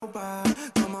copa.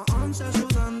 Somos 11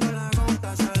 sudando la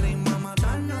gota. Salimos a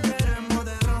matar, no queremos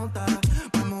derrota.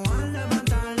 Vamos a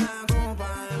levantar la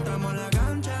copa. Entramos a la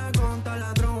cancha contra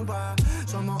la tropa.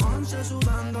 Somos 11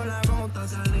 sudando la gota.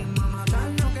 Salimos a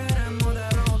matar, no queremos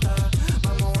derrota.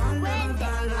 Vamos a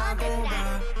levantar la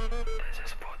copa. This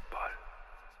is football.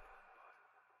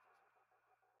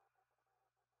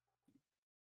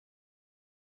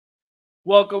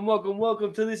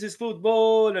 Welcome to This is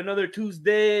Football, another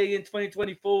Tuesday in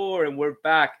 2024, and we're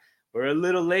back. We're a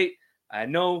little late. I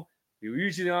know we were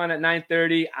usually on at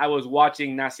 9:30. I was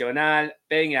watching Nacional,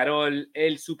 Peñarol,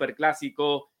 El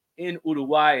Superclásico in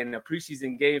Uruguay in a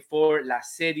preseason game for La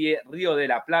Serie Rio de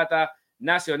la Plata.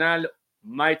 Nacional,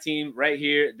 my team right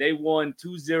here, they won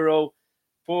 2-0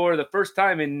 for the first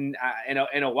time in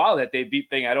a while that they beat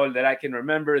Peñarol that I can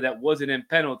remember that wasn't in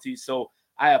penalties. So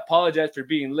I apologize for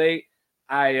being late.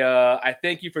 I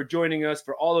thank you for joining us.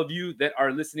 For all of you that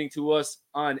are listening to us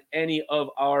on any of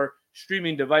our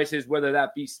streaming devices, whether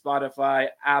that be Spotify,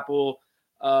 Apple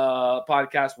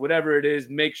podcast, whatever it is,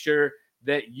 make sure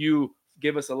that you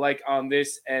give us a like on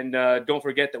this. And don't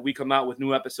forget that we come out with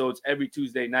new episodes every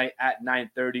Tuesday night at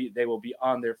 9:30. They will be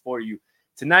on there for you.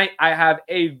 Tonight, I have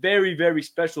a very, very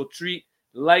special treat.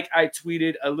 Like I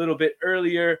tweeted a little bit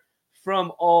earlier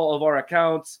from all of our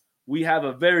accounts, we have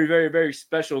a very, very, very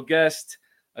special guest,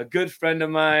 a good friend of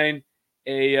mine,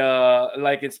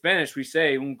 like in Spanish we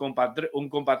say un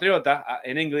compatriota.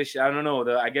 In English, I don't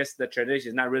know. I guess the translation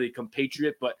is not really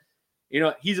compatriot, but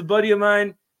he's a buddy of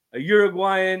mine, a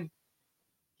Uruguayan.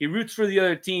 He roots for the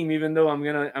other team, even though I'm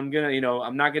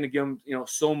not gonna give him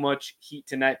so much heat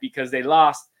tonight because they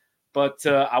lost. But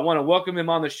I want to welcome him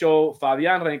on the show,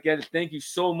 Fabián Renquel. Thank you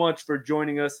so much for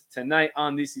joining us tonight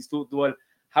on This is Football.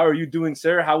 How are you doing,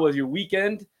 sir? How was your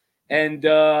weekend? And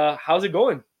how's it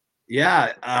going?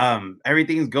 Yeah,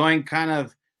 everything's going kind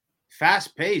of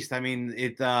fast-paced. I mean,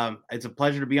 it's a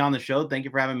pleasure to be on the show. Thank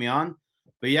you for having me on.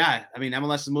 But yeah, I mean,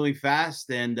 MLS is moving fast,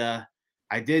 and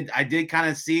I did kind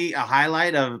of see a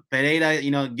highlight of Pereira,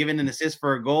 giving an assist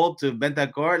for a goal to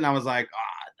Bentancur, and I was like,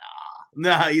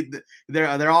 no,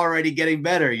 they're already getting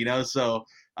better, So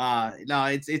no,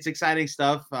 it's exciting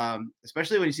stuff,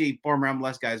 especially when you see former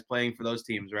MLS guys playing for those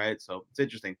teams, right? So it's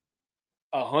interesting.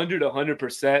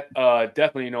 100%.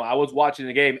 Definitely. I was watching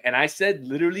the game and I said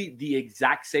literally the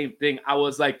exact same thing. I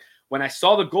was like, when I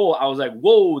saw the goal, I was like,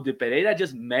 whoa, did Pereira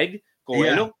just meg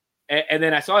Coelho? Yeah. And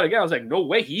then I saw it again. I was like, no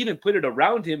way. He even put it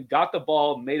around him, got the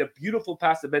ball, made a beautiful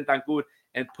pass to Bentancur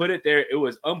and put it there. It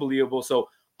was unbelievable. So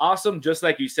awesome, just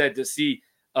like you said, to see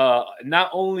not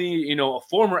only a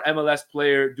former MLS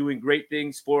player doing great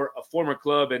things for a former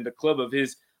club and the club of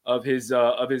his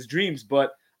dreams,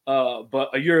 but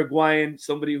a Uruguayan,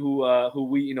 somebody who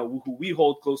we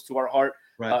hold close to our heart,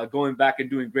 right. Going back and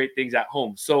doing great things at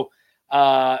home. So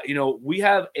we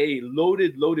have a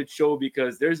loaded show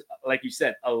because there's, like you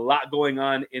said, a lot going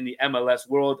on in the MLS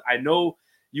world. I know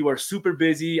you are super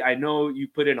busy. I know you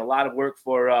put in a lot of work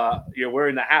for you're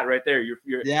wearing the hat right there.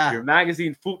 Your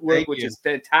magazine Footwork, which is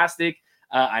fantastic.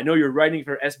 I know you're writing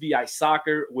for SBI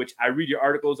Soccer, which I read your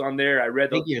articles on there. I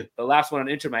read the last one on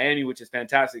Inter Miami, which is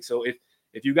fantastic. So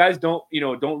if you guys don't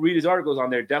read his articles on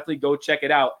there, definitely go check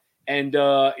it out. And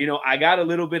I got a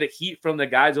little bit of heat from the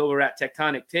guys over at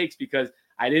Tectonic Takes because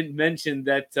I didn't mention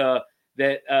that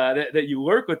you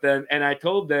work with them, and I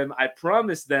told them, I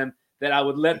promised them that I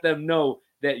would let them know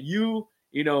that you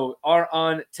are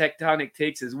on Tectonic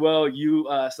Takes as well. You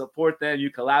support them, you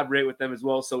collaborate with them as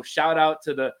well. So shout out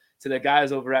to the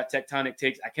guys over at Tectonic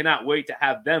Takes. I cannot wait to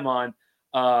have them on.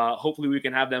 Hopefully we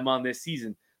can have them on this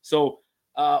season. So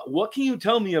what can you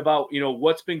tell me about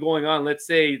what's been going on, let's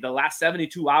say the last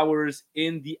 72 hours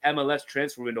in the MLS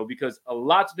transfer window, because a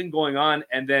lot's been going on,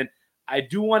 and then I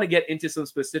do want to get into some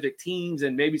specific teams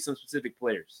and maybe some specific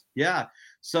players. Yeah.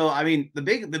 So I mean, the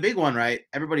big one, right?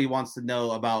 Everybody wants to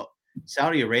know about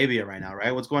Saudi Arabia right now,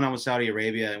 right? What's going on with Saudi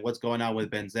Arabia and what's going on with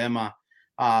Benzema?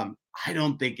 I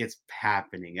don't think it's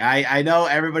happening. I know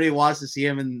everybody wants to see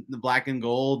him in the black and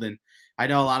gold, and I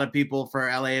know a lot of people for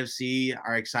LAFC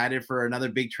are excited for another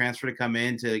big transfer to come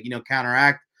in to,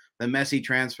 counteract the Messi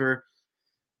transfer.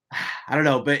 I don't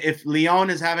know, but if Leon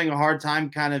is having a hard time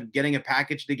kind of getting a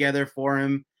package together for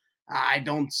him, I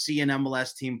don't see an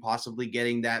MLS team possibly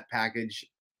getting that package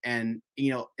and,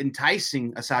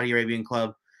 enticing a Saudi Arabian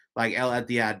club like El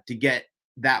Etihad to get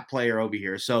that player over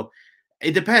here. So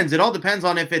it depends. It all depends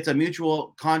on if it's a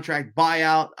mutual contract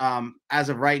buyout. As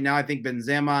of right now, I think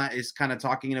Benzema is kind of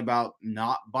talking about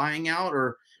not buying out,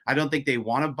 or I don't think they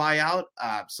want to buy out.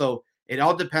 So it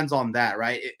all depends on that,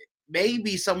 right?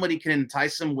 Maybe somebody can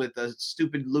entice him with a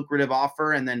stupid lucrative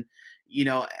offer, and then,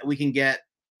 we can get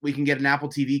we can get an Apple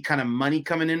TV kind of money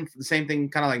coming in. The same thing,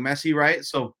 kind of like Messi, right?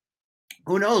 So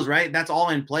who knows, right? That's all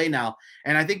in play now.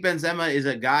 And I think Benzema is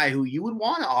a guy who you would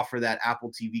want to offer that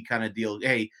Apple TV kind of deal.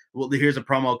 Hey, well, here's a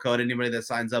promo code. Anybody that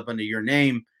signs up under your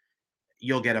name,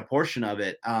 you'll get a portion of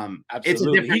it. It's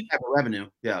a different type of revenue.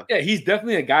 Yeah. Yeah, he's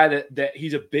definitely a guy that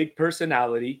he's a big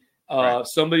personality, Right.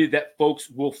 somebody that folks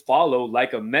will follow,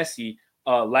 like a Messi,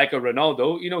 like a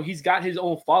Ronaldo. He's got his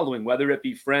own following, whether it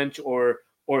be French or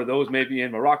those maybe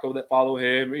in Morocco that follow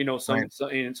him. Some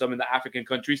Right. some in the African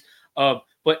countries.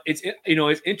 But it's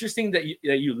interesting that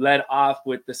you led off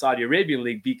with the Saudi Arabian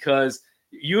league, because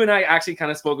you and I actually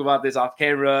kind of spoke about this off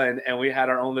camera, and we had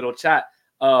our own little chat.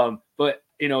 But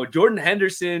Jordan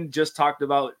Henderson just talked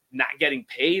about not getting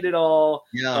paid at all.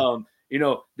 Yeah.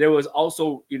 There was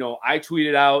also, I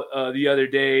tweeted out the other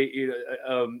day,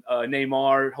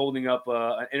 Neymar holding up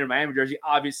an Inter Miami jersey.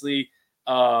 Obviously,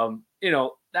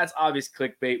 that's obvious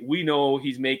clickbait. We know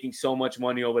he's making so much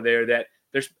money over there that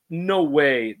there's no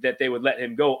way that they would let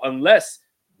him go, unless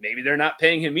maybe they're not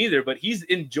paying him either. But he's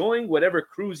enjoying whatever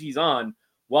cruise he's on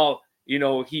while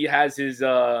he has his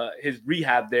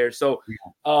rehab there. So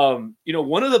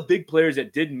one of the big players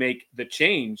that did make the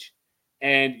change,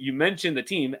 and you mentioned the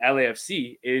team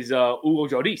LAFC, is Hugo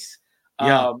Lloris.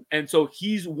 Yeah. And so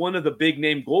he's one of the big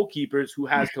name goalkeepers who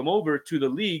has come over to the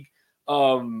league.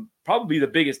 Probably the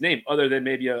biggest name, other than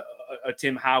maybe a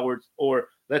Tim Howard, or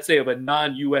let's say of a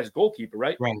non-US goalkeeper,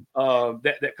 right? Right.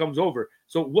 That comes over.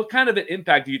 So what kind of an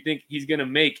impact do you think he's going to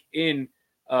make in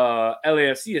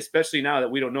LAFC, especially now that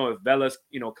we don't know if Vela's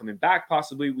coming back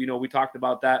possibly? We talked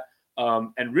about that.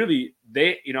 And really,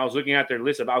 I was looking at their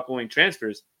list of outgoing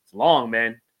transfers. It's long,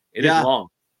 man. It is long.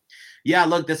 Yeah,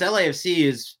 look, this LAFC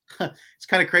is it's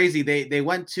kind of crazy. They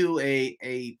went to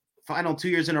a final 2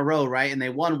 years in a row, right? And they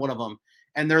won one of them.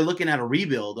 And they're looking at a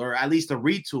rebuild, or at least a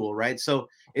retool, right? So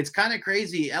it's kind of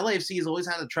crazy. LAFC has always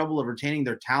had the trouble of retaining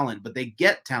their talent, but they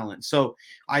get talent. So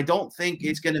I don't think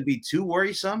it's going to be too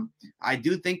worrisome. I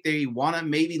do think they want to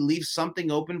maybe leave something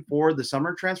open for the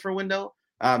summer transfer window,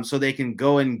 so they can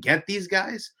go and get these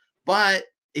guys. But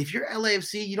if you're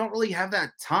LAFC, you don't really have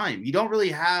that time. You don't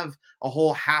really have a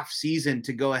whole half season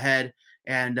to go ahead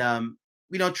and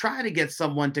try to get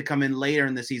someone to come in later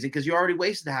in the season, because you already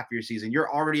wasted half of your season.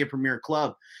 You're already a premier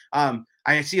club.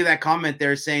 I see that comment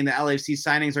there saying the LAFC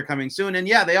signings are coming soon, and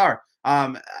yeah, they are.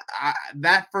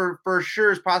 That for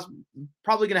sure is probably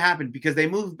going to happen, because they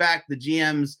moved back the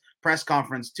GM's press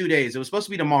conference 2 days. It was supposed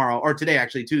to be tomorrow, or today,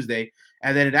 actually Tuesday,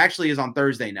 and then it actually is on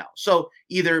Thursday now. So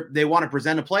either they want to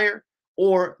present a player,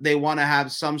 or they want to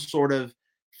have some sort of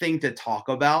thing to talk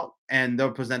about, and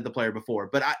they'll present the player before.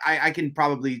 But I can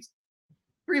probably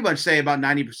pretty much say about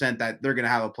 90% that they're going to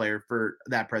have a player for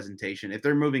that presentation if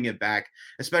they're moving it back,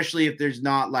 especially if there's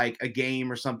not like a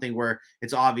game or something where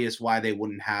it's obvious why they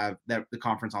wouldn't have the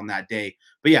conference on that day.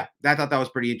 But yeah, I thought that was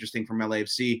pretty interesting from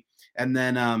LAFC. And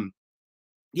then,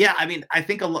 I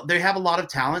think they have a lot of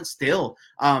talent still,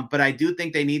 but I do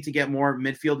think they need to get more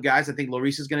midfield guys. I think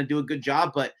Lloris is going to do a good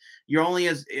job, but you're only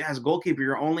as a goalkeeper,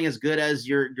 you're only as good as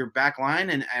your back line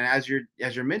and as your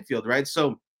midfield, right?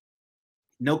 So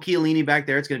no Chiellini back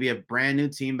there. It's going to be a brand new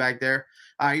team back there.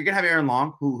 You're going to have Aaron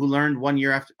Long, who learned 1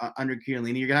 year after under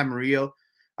Chiellini. You're going to have Murillo.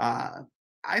 I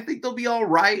think they'll be all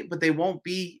right, but they won't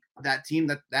be that team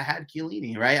that had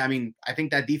Chiellini, right? I mean, I think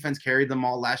that defense carried them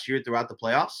all last year throughout the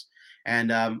playoffs,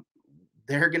 and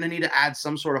they're going to need to add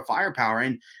some sort of firepower.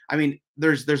 And I mean,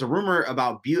 there's a rumor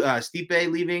about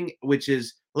Stipe leaving, which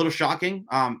is a little shocking.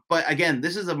 But again,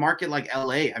 this is a market like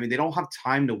LA. I mean, they don't have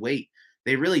time to wait.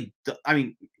 They really,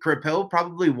 Crepeau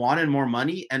probably wanted more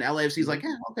money, and LAFC's like,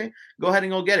 yeah, okay, go ahead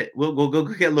and go get it. We'll go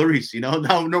get Lloris,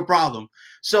 no problem.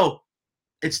 So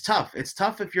it's tough. It's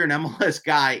tough if you're an MLS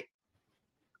guy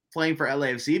playing for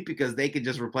LAFC, because they could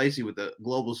just replace you with a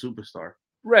global superstar.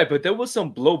 Right, but there was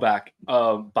some blowback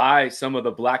by some of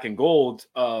the black and gold,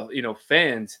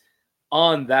 fans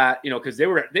on that, because they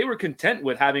were content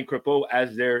with having Crepeau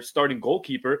as their starting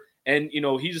goalkeeper, and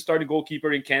he's a starting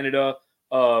goalkeeper in Canada.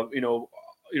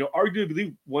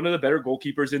 Arguably one of the better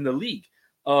goalkeepers in the league.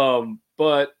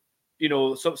 But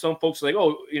some folks are like,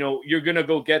 oh, you're going to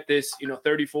go get this,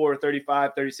 34,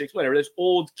 35, 36, whatever, this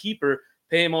old keeper,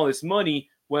 pay him all this money,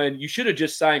 when you should have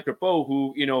just signed Crepeau,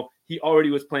 who, he already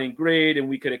was playing great and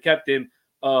we could have kept him.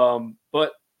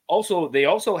 But they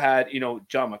also had,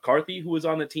 John McCarthy, who was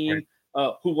on the team,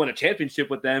 who won a championship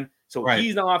with them. So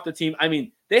he's now off the team. I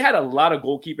mean, they had a lot of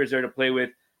goalkeepers there to play with.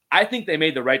 I think they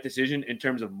made the right decision in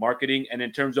terms of marketing and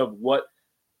in terms of what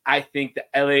I think the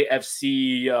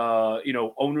LAFC,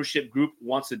 ownership group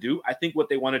wants to do. I think what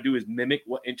they want to do is mimic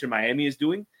what Inter Miami is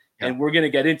doing. Yeah. And we're going to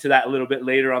get into that a little bit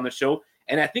later on the show.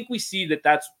 And I think we see that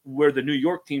that's where the New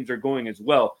York teams are going as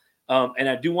well. And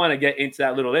I do want to get into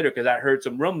that a little later because I heard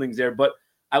some rumblings there. But,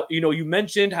 you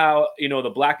mentioned how,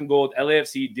 the black and gold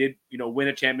LAFC did, win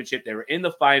a championship. They were in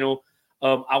the final.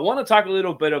 I want to talk a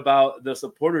little bit about the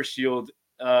Supporter Shield,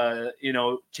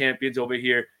 champions over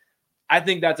here. I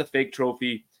think that's a fake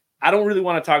trophy. I don't really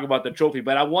want to talk about the trophy,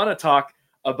 but I want to talk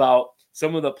about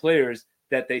some of the players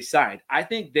that they signed. I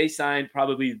think they signed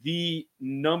probably the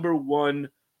number one,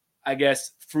 I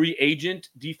guess,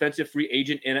 defensive free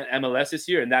agent in MLS this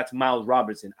year, and that's Miles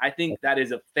Robertson. I think that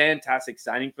is a fantastic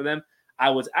signing for them. I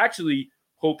was actually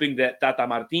hoping that Tata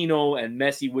Martino and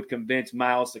Messi would convince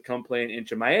Miles to come play in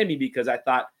Inter Miami because I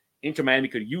thought Inter Miami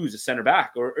could use a center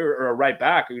back or a right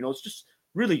back, or, it's just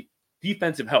really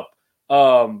defensive help.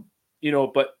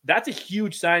 But that's a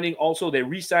huge signing. Also, they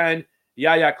re-signed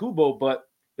Yaya Kubo, but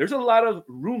there's a lot of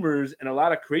rumors and a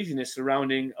lot of craziness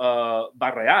surrounding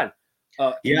Barreal.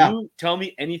 Can you tell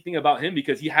me anything about him?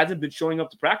 Because he hasn't been showing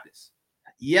up to practice.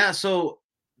 Yeah, so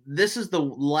this is the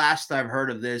last I've heard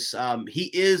of this.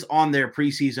 He is on their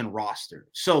preseason roster.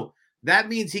 So that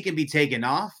means he can be taken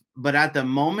off. But at the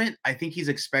moment, I think he's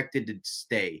expected to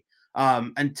stay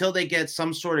until they get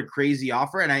some sort of crazy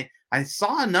offer. And I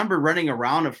saw a number running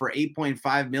around for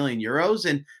 8.5 million euros.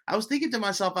 And I was thinking to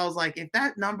myself, I was like, if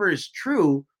that number is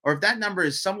true, or if that number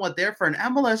is somewhat there for an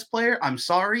MLS player, I'm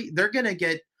sorry, they're going to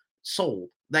get sold.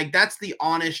 Like, that's the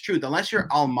honest truth. Unless you're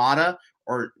Almada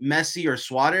or Messi or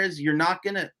Suarez, you're not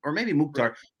going to, or maybe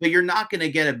Mukhtar, but you're not going to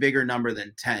get a bigger number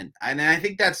than 10. And I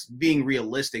think that's being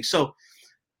realistic. So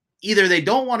either they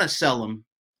don't want to sell him.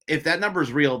 If that number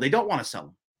is real, they don't want to sell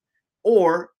him.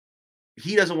 Or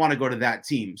he doesn't want to go to that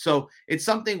team. So it's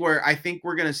something where I think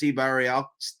we're going to see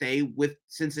Barreal stay with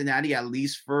Cincinnati at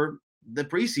least for the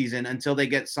preseason until they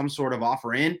get some sort of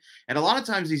offer in. And a lot of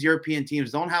times these European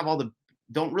teams don't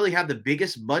really have the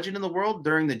biggest budget in the world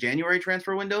during the January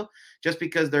transfer window, just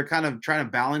because they're kind of trying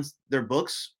to balance their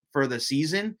books for the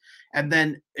season. And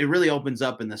then it really opens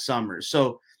up in the summer.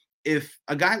 So if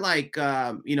a guy like,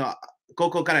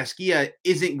 Coco Carrasquilla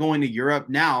isn't going to Europe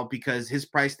now because his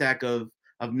price tag of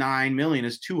 9 million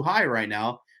is too high right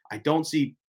now, I don't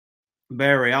see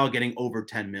Barreal getting over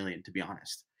 10 million, to be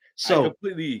honest. So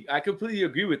I completely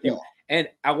agree with you. Yeah. And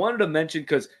I wanted to mention,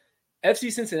 because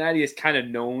FC Cincinnati is kind of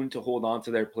known to hold on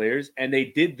to their players, and they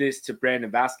did this to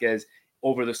Brandon Vasquez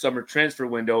over the summer transfer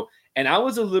window. And I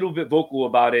was a little bit vocal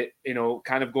about it,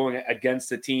 kind of going against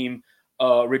the team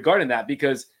regarding that,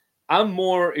 because I'm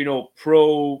more,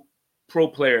 pro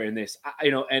player in this,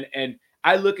 and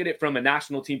I look at it from a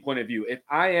national team point of view. If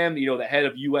I am, the head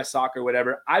of U.S. soccer,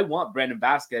 whatever, I want Brandon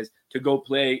Vasquez to go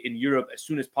play in Europe as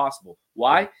soon as possible.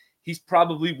 Why? He's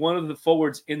probably one of the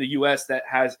forwards in the U.S. that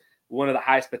has one of the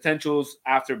highest potentials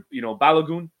after,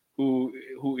 Balogun, who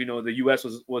the U.S.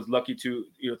 was lucky to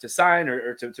sign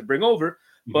or to bring over,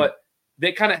 but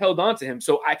they kind of held on to him.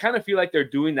 So I kind of feel like they're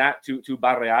doing that to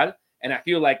Barreal, and I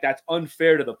feel like that's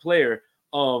unfair to the player.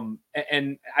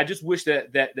 And I just wish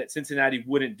that Cincinnati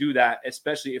wouldn't do that,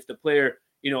 especially if the player,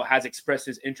 has expressed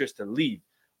his interest to leave.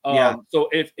 So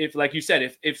if like you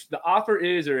said, if the offer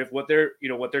is, or if what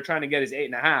they're trying to get is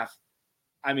 8.5,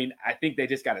 I mean, I think they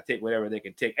just got to take whatever they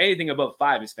can take. Anything above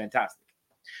 5 is fantastic.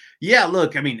 Yeah,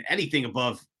 look, I mean, anything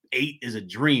above 8 is a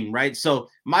dream, right? So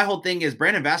my whole thing is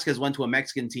Brandon Vasquez went to a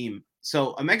Mexican team.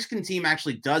 So a Mexican team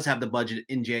actually does have the budget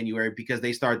in January because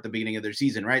they start at the beginning of their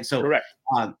season, right? So correct.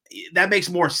 That makes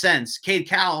more sense. Cade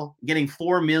Cal getting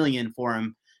 $4 million for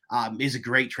him is a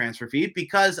great transfer fee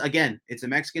because, again, it's a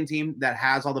Mexican team that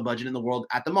has all the budget in the world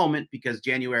at the moment because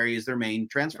January is their main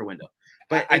transfer window.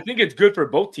 But I think it's good for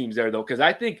both teams there, though, because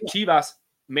I think Chivas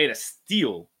made a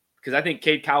steal because I think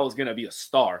Cade Cowell is going to be a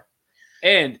star.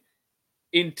 And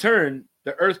in turn,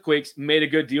 the Earthquakes made a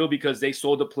good deal because they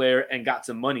sold the player and got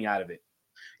some money out of it.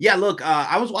 Yeah, look,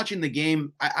 I was watching the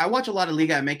game. I watch a lot of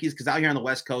Liga MX because out here on the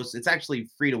West Coast, it's actually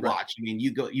free to watch. I mean,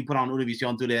 you put on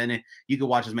Univision TUDN, you can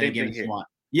watch as many games as you want.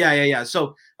 Yeah.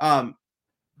 So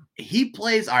he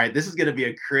plays. All right, this is going to be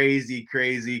a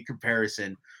crazy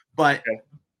comparison. But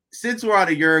since we're on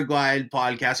a Uruguayan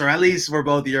podcast, or at least we're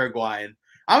both Uruguayan,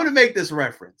 I'm going to make this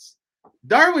reference.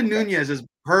 Darwin Nunez is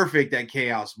perfect at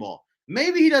chaos ball.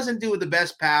 Maybe he doesn't do the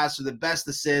best pass or the best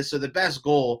assist or the best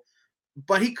goal,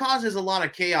 but he causes a lot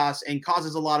of chaos and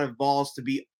causes a lot of balls to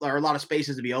be, or a lot of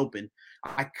spaces to be open.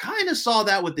 I kind of saw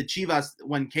that with the Chivas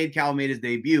when Cade Cowell made his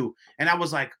debut, and I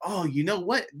was like, oh, you know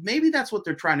what? Maybe that's what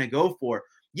they're trying to go for.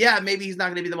 Yeah, maybe he's not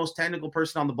going to be the most technical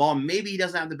person on the ball. Maybe he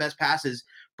doesn't have the best passes,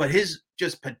 but his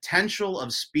just potential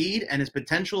of speed and his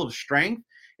potential of strength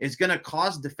is going to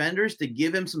cause defenders to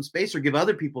give him some space or give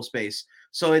other people space.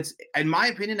 So it's, in my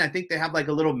opinion, I think they have like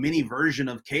a little mini version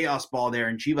of chaos ball there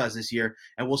in Chivas this year,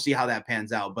 and we'll see how that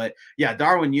pans out. But yeah,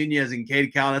 Darwin Nunez and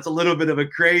Cade Cowell, that's a little bit of a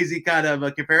crazy kind of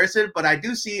a comparison, but I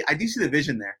do see the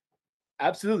vision there.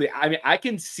 Absolutely. I mean, I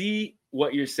can see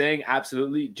what you're saying,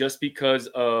 absolutely, just because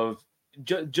of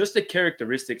just the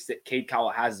characteristics that Cade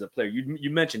Cowell has as a player. You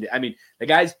mentioned it. I mean, the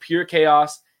guy's pure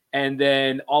chaos, and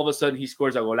then all of a sudden he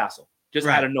scores a golazo just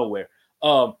out of nowhere.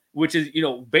 Which is,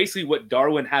 basically what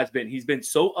Darwin has been. He's been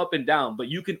so up and down, but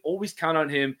you can always count on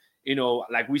him,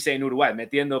 like we say in Uruguay,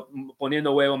 poniendo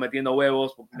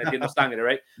huevos, metiendo sangre,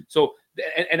 right? So,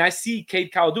 and I see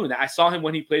Cade Cowell doing that. I saw him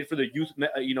when he played for the youth,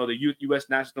 the youth U.S.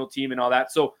 national team and all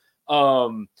that. So,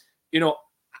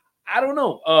 I don't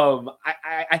know.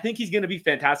 I think he's going to be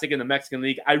fantastic in the Mexican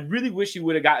League. I really wish he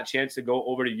would have got a chance to go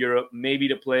over to Europe, maybe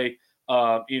to play,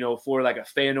 for like a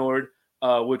Feyenoord,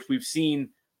 which we've seen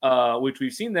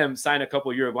them sign a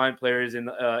couple of Uruguayan players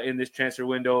in this transfer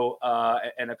window,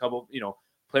 and a couple,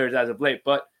 players as of late.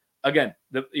 But again,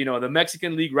 the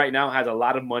Mexican League right now has a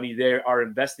lot of money. They are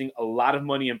investing a lot of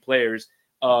money in players.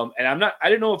 And I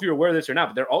didn't know if you're aware of this or not,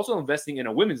 but they're also investing in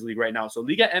a women's league right now. So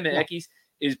Liga MX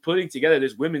is putting together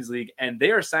this women's league, and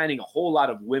they are signing a whole lot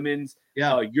of women's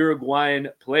Uruguayan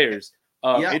players.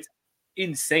 It's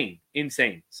insane.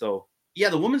 So yeah,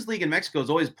 the women's league in Mexico has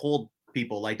always pulled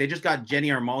people. Like they just got Jenny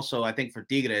Hermoso, I think, for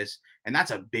Tigres, and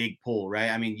that's a big pull, right?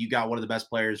 I mean, you got one of the best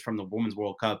players from the Women's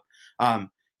World Cup.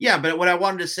 But what I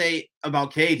wanted to say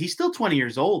about Cade, he's still 20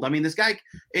 years old. I mean, this guy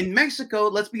in Mexico,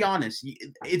 let's be honest,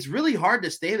 it's really hard to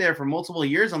stay there for multiple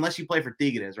years unless you play for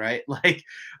Tigres, right? Like,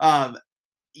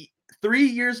 3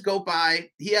 years go by,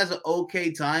 he has an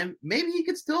okay time. Maybe he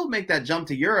could still make that jump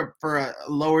to Europe for a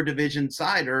lower division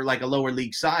side or like a lower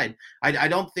league side. I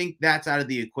don't think that's out of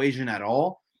the equation at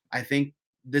all. I think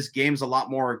this game's a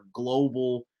lot more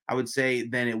global, I would say,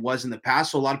 than it was in the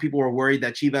past. So a lot of people were worried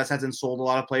that Chivas hasn't sold a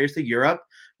lot of players to Europe,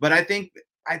 but I think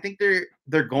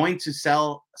they're going to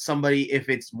sell somebody if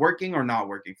it's working or not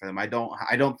working for them. I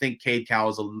don't think Cade Cowell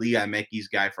is a Liga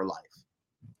MX guy for life.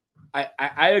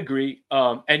 I agree.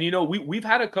 And we've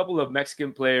had a couple of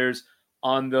Mexican players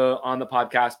on the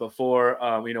podcast before.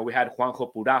 We had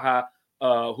Juanjo Puraja,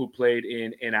 who played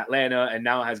in Atlanta and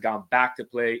now has gone back to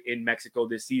play in Mexico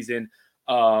this season.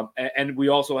 And we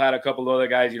also had a couple of other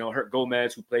guys, Hurt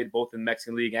Gomez, who played both in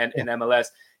Mexican League and in MLS.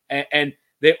 And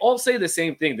they all say the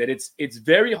same thing, that it's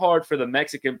very hard for the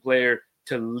Mexican player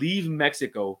to leave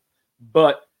Mexico,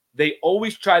 but they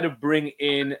always try to bring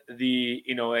in the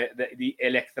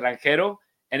el extranjero,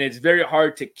 and it's very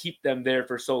hard to keep them there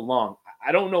for so long.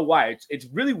 I don't know why. It's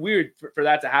really weird for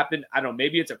that to happen. I don't know.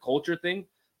 Maybe it's a culture thing.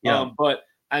 Yeah. But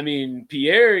I mean,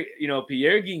 Pierre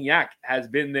Gignac has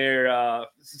been there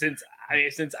since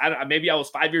maybe I was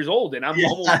 5 years old, and I'm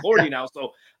almost 40 now.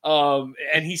 So,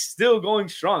 and he's still going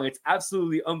strong. It's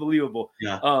absolutely unbelievable.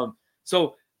 Yeah.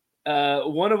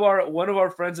 One of our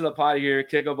friends of the pod here,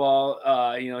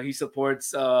 Kickleball, he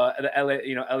supports the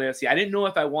LAFC. I didn't know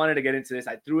if I wanted to get into this.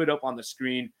 I threw it up on the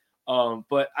screen,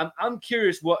 but I'm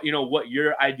curious what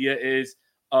your idea is.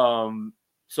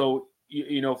 So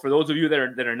for those of you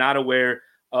that are not aware,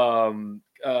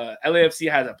 LAFC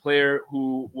has a player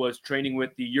who was training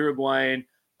with the Uruguayan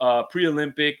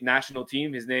pre-Olympic national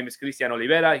team. His name is Cristian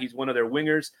Olivera. He's one of their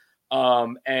wingers,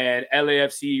 and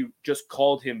LAFC just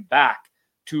called him back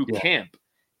to camp,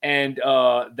 and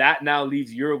that now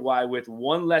leaves Uruguay with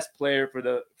one less player for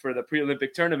the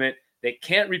pre-Olympic tournament. They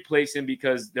can't replace him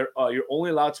because you're only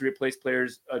allowed to replace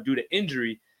players due to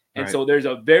injury, and so there's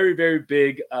a very, very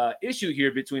big issue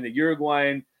here between the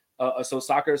Uruguayan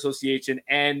Soccer Association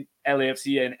and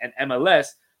LAFC and MLS.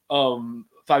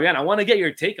 Fabian, I want to get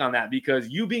your take on that, because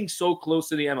you being so close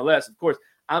to the MLS, of course,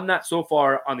 I'm not so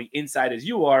far on the inside as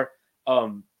you are.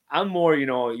 I'm more,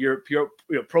 you're pure,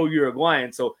 pro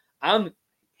Uruguayan. So I'm,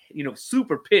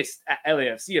 super pissed at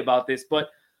LAFC about this. But,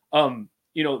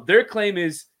 their claim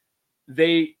is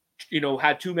they,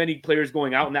 had too many players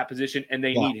going out in that position and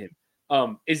they need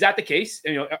him. Is that the case?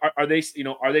 Are they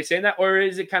saying that, or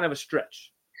is it kind of a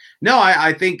stretch? No,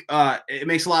 I think it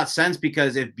makes a lot of sense,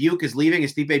 because if Buke is leaving,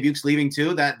 if Stipe Buke's leaving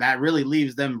too, that really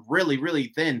leaves them really,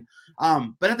 really thin.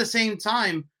 But at the same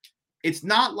time, it's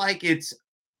not like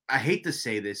I hate to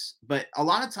say this, but a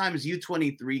lot of times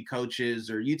U23 coaches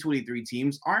or U23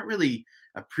 teams aren't really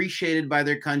appreciated by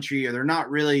their country, or they're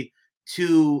not really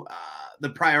to the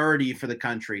priority for the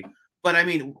country. But I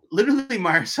mean, literally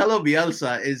Marcelo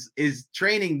Bielsa is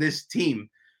training this team.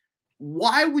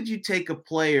 Why would you take a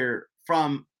player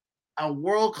from a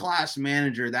world-class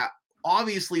manager that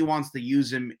obviously wants to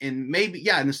use him in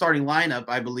the starting lineup,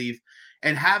 I believe,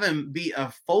 and have him be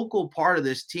a focal part of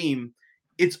this team,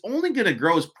 it's only going to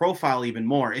grow his profile even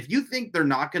more. If you think they're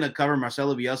not going to cover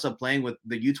Marcelo Bielsa playing with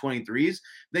the U23s,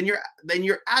 then you're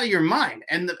out of your mind.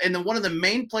 And one of the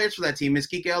main players for that team is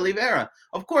Kike Oliveira.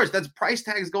 Of course, that's price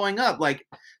tags going up. Like,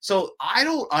 so I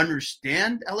don't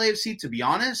understand LAFC, to be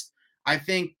honest. I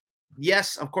think,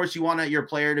 yes, of course, you want your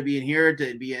player to be in here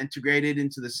to be integrated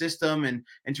into the system and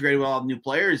integrated with all the new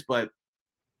players, but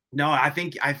no, I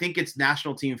think it's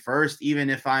national team first. Even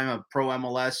if I'm a pro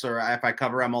MLS or if I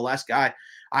cover MLS guy,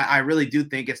 I really do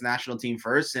think it's national team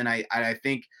first, and I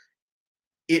think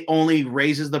it only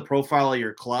raises the profile of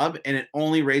your club, and it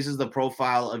only raises the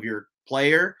profile of your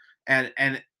player, and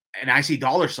I see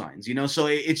dollar signs, So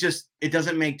it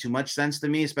doesn't make too much sense to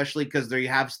me, especially because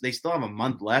they still have a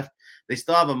month left. They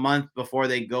still have a month before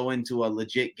they go into a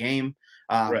legit game.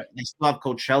 Right. They still have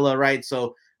Coachella, right?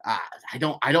 So. I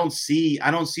don't see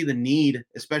the need,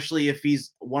 especially if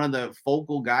he's one of the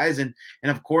focal guys, and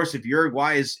of course if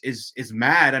Uruguay is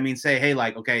mad, I mean, say, hey,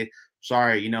 like, okay,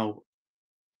 sorry,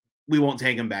 we won't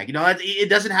take him back. It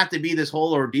doesn't have to be this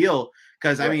whole ordeal,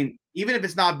 because right. I mean, even if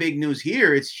it's not big news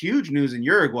here, it's huge news in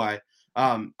Uruguay.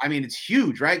 I mean, it's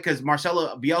huge, right? Because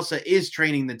Marcelo Bielsa is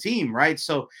training the team, right?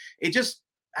 So it just,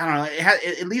 I don't know,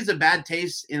 it leaves a bad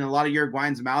taste in a lot of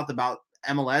Uruguayans' mouth about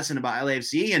MLS and about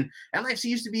LAFC, and LAFC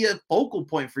used to be a focal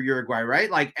point for Uruguay, right?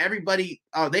 Like everybody,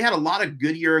 they had a lot of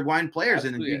good Uruguayan players.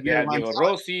 Absolutely. They had Diego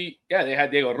Rossi,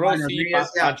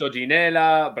 Pancho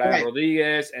Ginella, Brian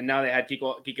Rodriguez, and now they had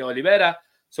Kike Oliveira.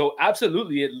 So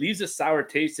absolutely, it leaves a sour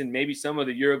taste in maybe some of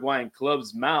the Uruguayan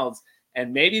clubs' mouths,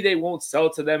 and maybe they won't sell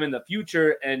to them in the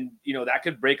future, and that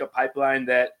could break a pipeline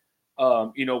that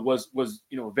was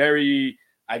very,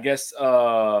 I guess,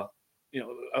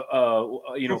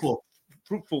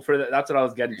 fruitful for that. That's what I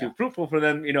was getting to. Fruitful for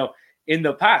them, in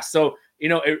the past. So,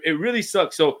 it really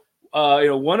sucks. So,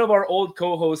 one of our old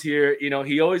co-hosts here,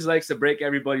 he always likes to break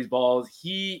everybody's balls.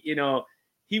 He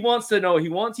wants to know, he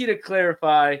wants you to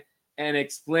clarify and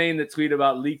explain the tweet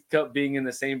about League Cup being in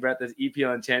the same breath as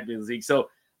EPL and Champions League. So,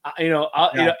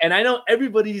 and I know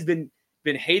everybody's been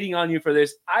hating on you for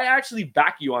this. I actually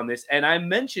back you on this, and I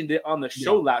mentioned it on the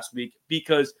show last week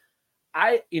because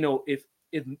if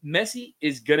Messi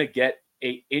is gonna get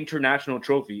a international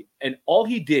trophy, and all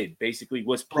he did basically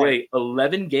was play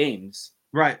 11 games,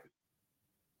 right?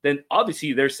 Then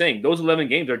obviously they're saying those 11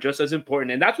 games are just as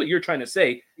important, and that's what you're trying to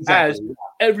say. Exactly. As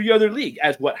every other league,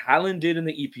 as what Haaland did in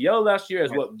the EPL last year, as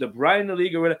what De Bruyne in the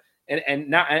league or whatever. And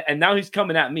now he's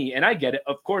coming at me, and I get it.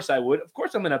 Of course I would. Of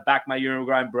course I'm gonna back my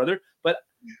Uruguayan brother, but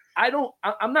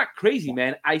I'm not crazy,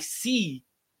 man. I see,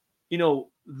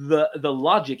 the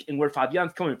logic and where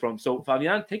Fabian's coming from. So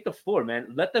Fabian, take the floor,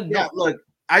 man. Let them know. Yeah, look,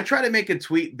 I try to make a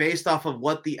tweet based off of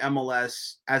what the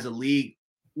MLS as a league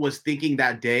was thinking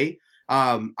that day.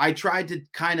 I tried to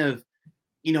kind of,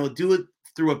 do it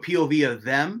through a POV of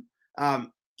them.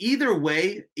 Either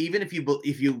way, even if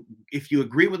you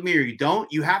agree with me or you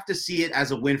don't, you have to see it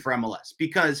as a win for MLS,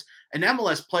 because an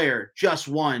MLS player just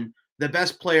won the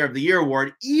Best Player of the Year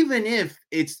award, even if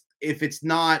it's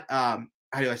not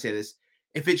how do I say this?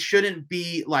 If it shouldn't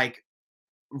be like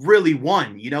really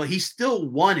won, he still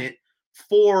won it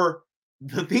for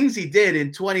the things he did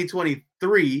in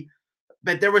 2023,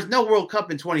 but there was no World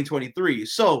Cup in 2023.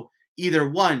 So either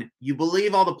one, you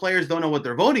believe all the players don't know what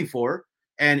they're voting for,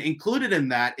 and included in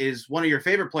that is one of your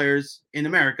favorite players in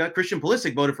America, Christian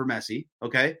Pulisic, voted for Messi.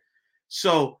 Okay.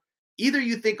 So either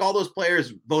you think all those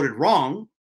players voted wrong,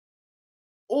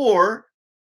 or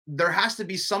there has to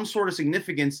be some sort of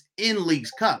significance in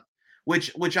Leagues Cup,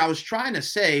 which I was trying to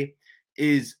say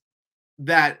is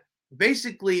that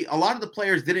basically a lot of the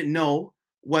players didn't know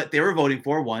what they were voting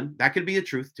for. One, that could be the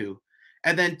truth too.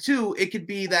 And then two, it could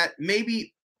be that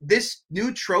maybe this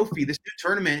new trophy, this new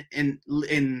tournament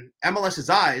in MLS's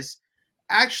eyes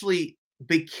actually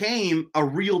became a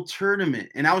real tournament.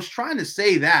 And I was trying to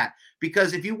say that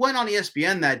because if you went on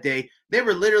ESPN that day, they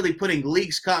were literally putting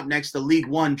Leagues Cup next to League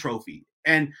One trophy.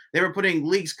 And they were putting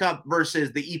Leagues Cup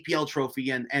versus the EPL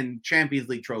trophy and Champions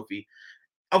League trophy.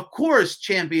 Of course,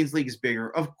 Champions League is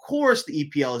bigger. Of course, the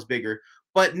EPL is bigger.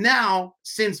 But now,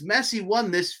 since Messi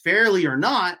won this fairly or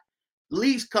not,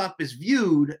 Leagues Cup is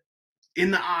viewed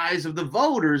in the eyes of the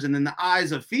voters and in the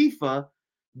eyes of FIFA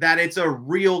that it's a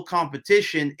real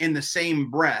competition in the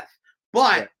same breath.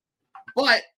 But,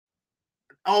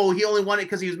 oh, he only won it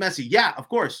because he was Messi. Yeah, of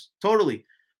course, totally.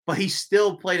 But he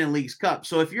still played in Leagues Cup.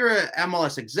 So if you're an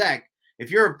MLS exec, if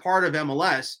you're a part of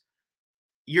MLS,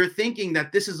 you're thinking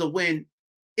that this is a win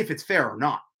if it's fair or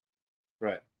not.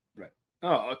 Right.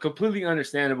 Oh, completely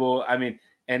understandable. I mean,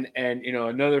 and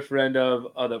another friend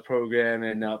of the program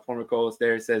and former co-host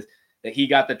there says, that he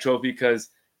got the trophy because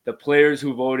the players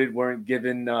who voted weren't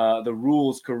given the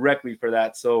rules correctly for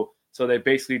that. So they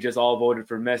basically just all voted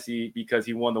for Messi because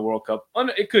he won the World Cup.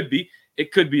 It could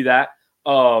be that.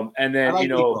 And then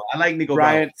I like Nico.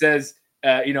 Bryant says,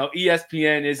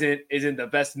 ESPN isn't the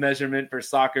best measurement for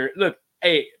soccer. Look,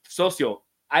 hey, Socio,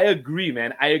 I agree,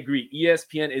 man. I agree.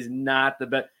 ESPN is not the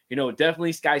best.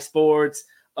 Definitely Sky Sports,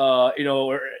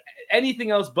 or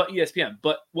anything else but ESPN.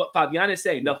 But what Fabian is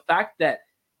saying, the fact that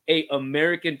a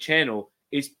American channel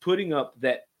is putting up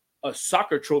that a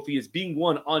soccer trophy is being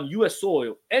won on U.S.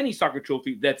 soil, any soccer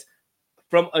trophy that's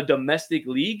from a domestic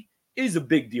league is a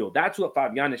big deal. That's what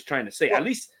Fabian is trying to say. At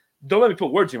least, don't let me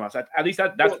put words in your mouth. At least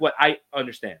that's what I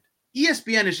understand.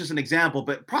 ESPN is just an example,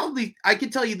 but probably I can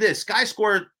tell you this: Sky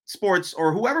Sports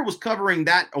or whoever was covering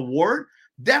that award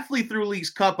definitely threw League's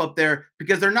Cup up there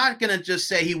because they're not going to just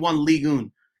say he won Ligue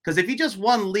 1. Because if he just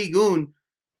won Ligue 1,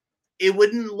 it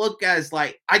wouldn't look as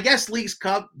like, I guess League's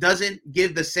Cup doesn't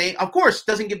give the same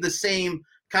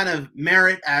kind of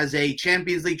merit as a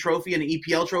Champions League trophy and an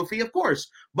EPL trophy, of course,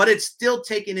 but it's still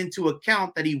taken into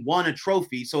account that he won a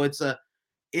trophy. So it's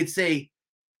a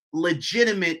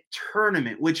legitimate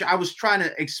tournament, which I was trying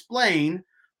to explain,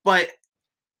 but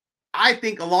I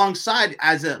think alongside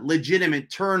as a legitimate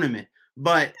tournament.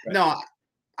 But right. No,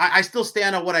 I still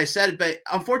stand on what I said. But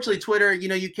unfortunately, Twitter,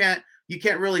 you can't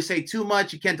really say too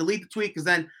much. You can't delete the tweet because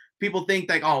then people think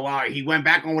like, oh wow, he went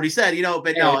back on what he said.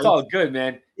 But yeah, no, it's all good,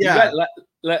 man. Yeah,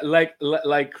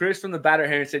 like Chris from the Batter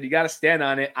Heron said, you got to stand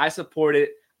on it. I support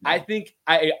it. No. I think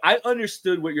I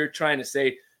understood what you're trying to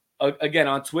say. Again,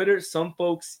 on Twitter, some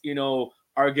folks,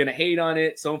 are gonna hate on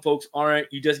it. Some folks aren't.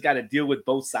 You just got to deal with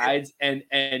both sides, and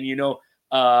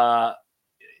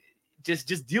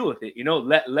just deal with it.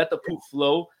 Let the poop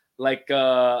flow, like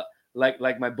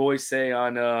my boys say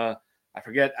on I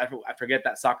forget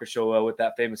that soccer show with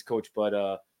that famous coach,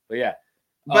 but yeah.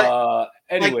 But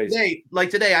anyways,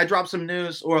 like today, I dropped some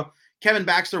news, or Kevin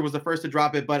Baxter was the first to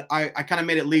drop it, but I kind of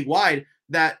made it league wide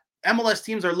that MLS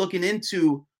teams are looking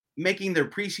into making their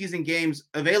preseason games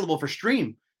available for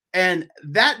stream. And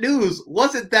that news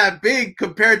wasn't that big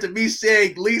compared to me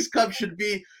saying League's Cup should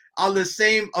be on the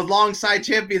same alongside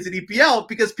Champions and EPL,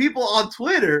 because people on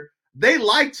Twitter, they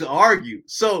like to argue.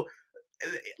 So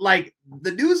like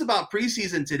the news about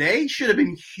preseason today should have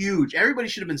been huge. Everybody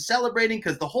should have been celebrating,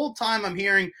 because the whole time I'm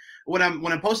hearing when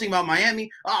I'm posting about Miami,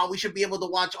 we should be able to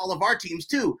watch all of our teams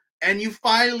too. And you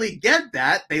finally get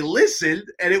that. They listened,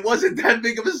 and it wasn't that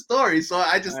big of a story. So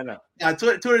I know.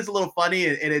 Twitter's a little funny,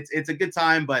 and it's a good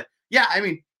time. But yeah, I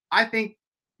mean, I think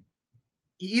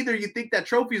either you think that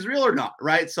trophy is real or not,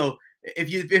 right? So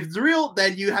if it's real,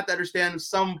 then you have to understand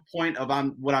some point of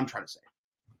what I'm trying to say.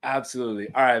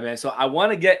 Absolutely. All right, man. So I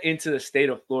want to get into the state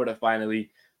of Florida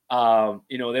finally.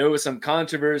 There was some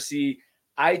controversy.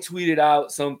 I tweeted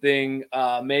out something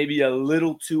maybe a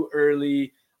little too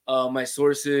early. My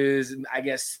sources, I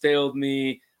guess, failed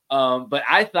me. But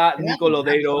I thought Nico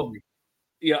Lodeiro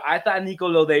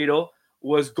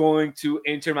was going to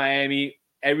enter Miami.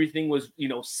 Everything was,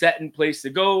 set in place to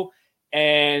go.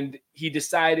 And he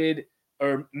decided,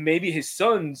 or maybe his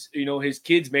sons, his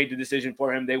kids made the decision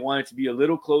for him. They wanted to be a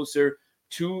little closer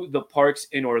to the parks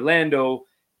in Orlando.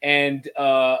 And,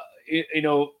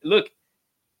 look,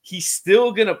 he's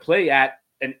still going to play at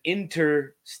an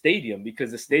Inter stadium,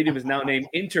 because the stadium is now named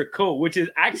Interco, which is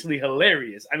actually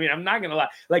hilarious. I mean, I'm not going to lie.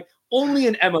 Like, only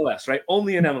in MLS, right?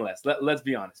 Only in MLS. Let's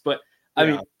be honest. But, I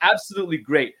mean, absolutely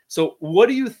great. So what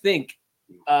do you think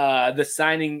the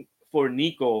signing for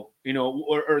Nico,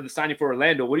 or the signing for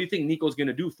Orlando, what do you think Nico's going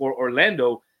to do for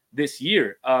Orlando this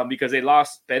year? Because they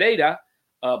lost Pereira,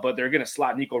 but they're going to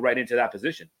slot Nico right into that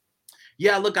position.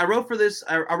 Yeah, look, I wrote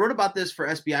about this for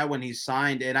SBI when he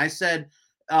signed, and I said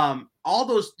all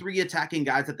those three attacking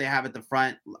guys that they have at the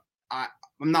front, I'm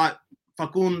not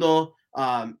Facundo,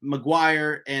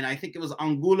 Maguire, and I think it was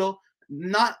Angulo.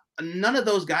 None of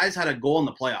those guys had a goal in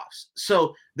the playoffs.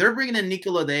 So they're bringing in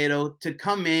Nico Lodeiro to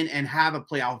come in and have a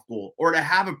playoff goal, or to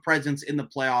have a presence in the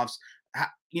playoffs.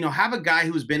 Have a guy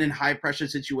who's been in high pressure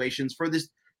situations for this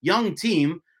young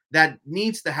team that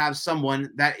needs to have someone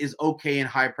that is okay in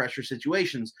high pressure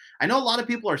situations. I know a lot of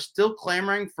people are still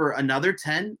clamoring for another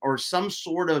 10 or some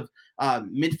sort of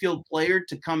midfield player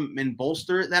to come and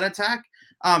bolster that attack.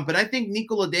 But I think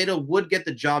Nico Lodeiro would get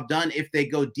the job done if they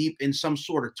go deep in some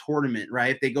sort of tournament,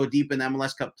 right? If they go deep in the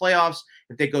MLS Cup playoffs,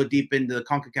 if they go deep into the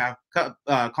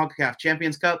CONCACAF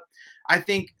Champions Cup. I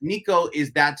think Nico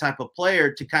is that type of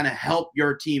player to kind of help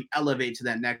your team elevate to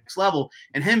that next level.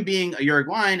 And him being a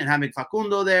Uruguayan and having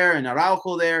Facundo there and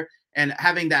Araujo there and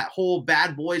having that whole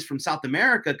bad boys from South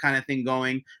America kind of thing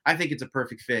going, I think it's a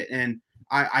perfect fit. And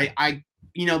I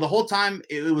the whole time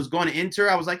it was going to Inter,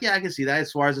 I was like, yeah, I can see that.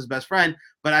 It's Suarez's best friend,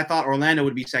 but I thought Orlando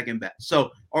would be second best.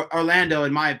 So Orlando,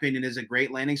 in my opinion, is a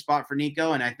great landing spot for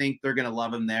Nico, and I think they're going to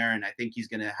love him there, and I think he's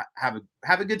going to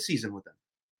have a good season with them.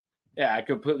 Yeah, I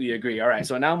completely agree. All right,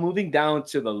 so now moving down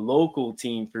to the local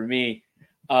team for me,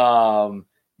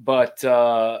 but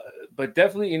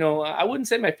definitely, I wouldn't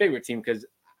say my favorite team because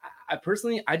I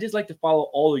personally just like to follow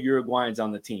all the Uruguayans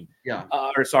on the team. Yeah.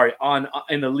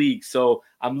 In the league. So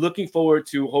I'm looking forward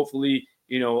to hopefully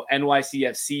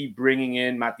NYCFC bringing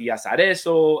in Matias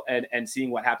Arezo and seeing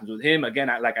what happens with him. Again,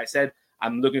 like I said,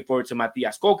 I'm looking forward to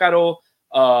Matias Cócaro.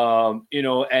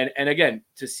 And again,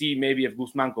 to see maybe if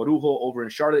Guzman Corujo over in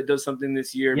Charlotte does something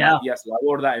this year, Matias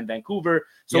Laborda in Vancouver.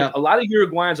 So a lot of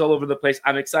Uruguayans all over the place.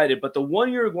 I'm excited, but the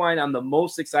one Uruguayan I'm the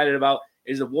most excited about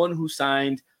is the one who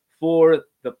signed for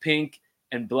the pink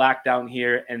and black down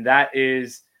here, and that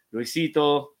is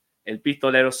Luisito El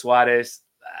Pistolero Suarez.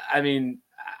 I mean,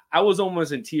 I was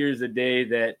almost in tears the day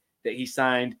that he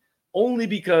signed, only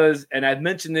because, and I've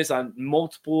mentioned this on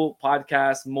multiple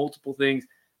podcasts, multiple things,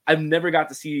 I've never got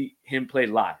to see him play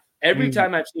live. Every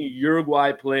time I've seen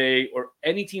Uruguay play or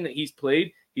any team that he's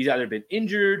played, he's either been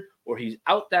injured or he's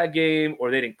out that game or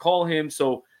they didn't call him.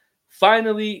 So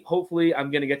finally, hopefully,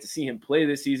 I'm going to get to see him play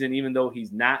this season, even though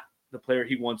he's not the player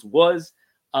he once was.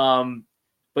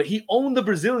 But he owned the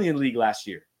Brazilian league last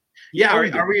year. He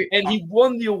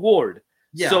won the award.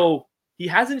 Yeah. So he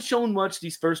hasn't shown much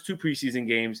these first two preseason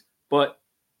games, but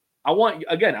I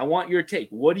want your take.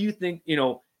 What do you think,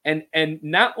 and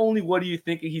not only what do you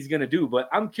think he's going to do, but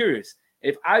I'm curious,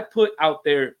 if I put out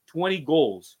there 20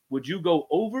 goals, would you go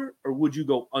over or would you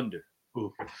go under?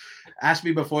 Ooh. Ask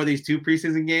me before these two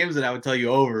preseason games and I would tell you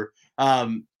over.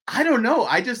 I don't know.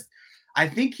 I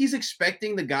think he's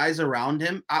expecting the guys around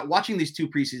him. Watching these two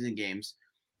preseason games,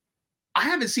 I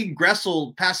haven't seen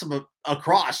Gressel pass him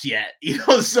across yet,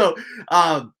 so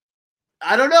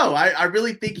I don't know. I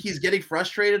really think he's getting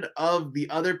frustrated of the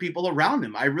other people around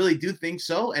him. I really do think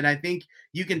so. And I think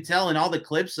you can tell in all the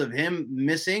clips of him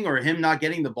missing or him not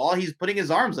getting the ball, he's putting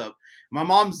his arms up. My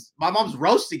mom's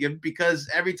roasting him because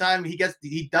every time he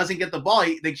doesn't get the ball,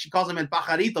 she calls him El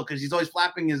Pajarito because he's always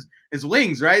flapping his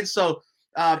wings, right? So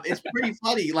it's pretty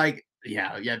funny. Like,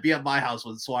 yeah, be at my house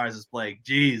when Suarez is playing.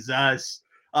 Jesus.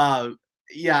 I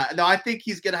think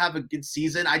he's gonna have a good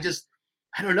season. I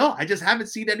don't know. I just haven't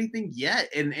seen anything yet.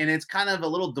 And it's kind of a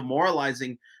little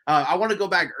demoralizing. I want to go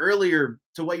back earlier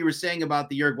to what you were saying about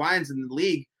the Uruguayans in the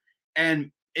league. And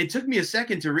it took me a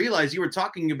second to realize you were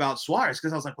talking about Suarez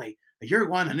because I was like, wait, a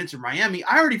Uruguayan on Inter Miami?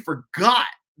 I already forgot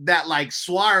that like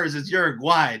Suarez is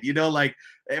Uruguayan, like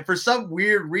for some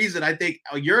weird reason, I think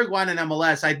a Uruguayan in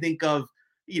MLS, I think of,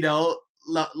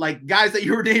 like guys that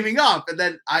you were naming off. And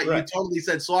then you totally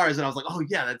said Suarez. And I was like, oh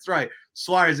yeah, that's right.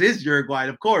 Suarez is Uruguayan,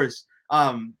 of course.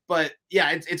 But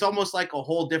yeah, it's almost like a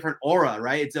whole different aura,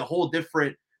 right? It's a whole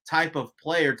different type of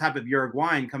player, type of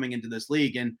Uruguayan coming into this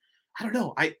league. And I don't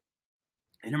know.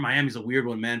 Inter Miami's a weird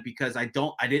one, man, because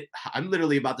I'm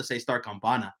literally about to say start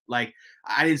Campana. Like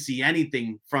I didn't see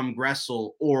anything from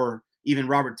Gressel or even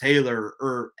Robert Taylor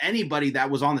or anybody that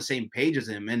was on the same page as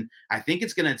him. And I think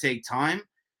it's going to take time,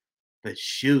 but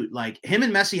shoot, like him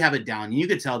and Messi have it down. You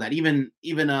could tell that even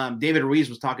David Ruiz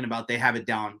was talking about, they have it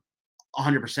down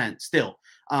 100% still.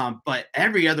 But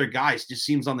every other guy just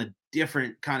seems on the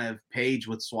different kind of page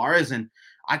with Suarez. And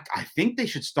I think they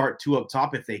should start two up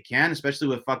top if they can, especially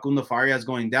with Facundo Farias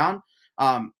going down,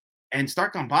 and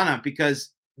start Campana, because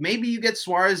maybe you get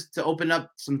Suarez to open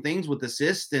up some things with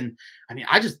assists. And I mean,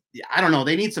 I don't know.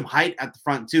 They need some height at the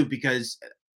front too, because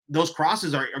those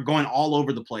crosses are going all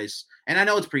over the place. And I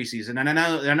know it's preseason and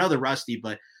I know they're rusty,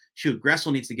 but shoot,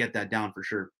 Gressel needs to get that down for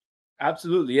sure.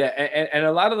 Absolutely. Yeah. And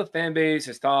a lot of the fan base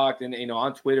has talked, and,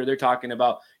 on Twitter, they're talking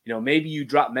about, maybe you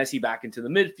drop Messi back into the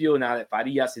midfield now that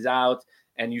Farias is out,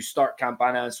 and you start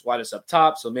Campana and Suarez up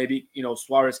top. So maybe,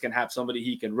 Suarez can have somebody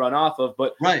he can run off of,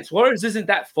 but Suarez isn't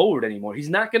that forward anymore. He's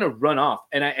not going to run off.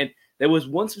 And there was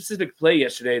one specific play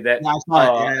yesterday that,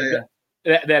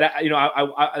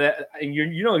 and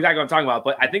you know exactly what I'm talking about,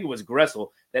 but I think it was Gressel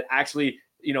that actually,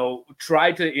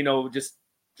 tried to,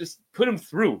 just put him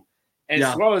through. And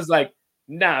Suarez was like,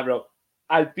 nah, bro,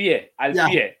 al pie.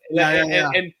 And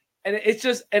it's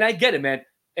just, and I get it, man.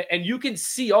 And you can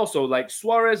see also, like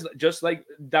Suarez, just like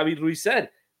David Ruiz said,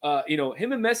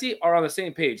 him and Messi are on the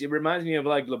same page. It reminds me of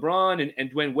like LeBron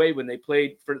and Dwayne Wade when they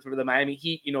played for the Miami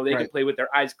Heat. They could play with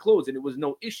their eyes closed and it was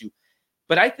no issue.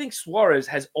 But I think Suarez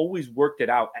has always worked it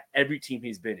out at every team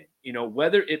he's been in,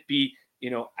 whether it be,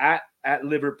 at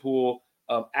Liverpool,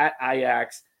 at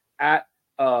Ajax, at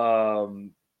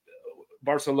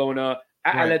Barcelona,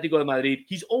 at Right. Atletico de Madrid.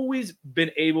 He's always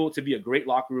been able to be a great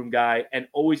locker room guy and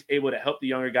always able to help the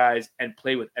younger guys and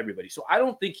play with everybody. So I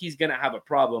don't think he's going to have a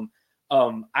problem.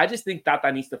 I just think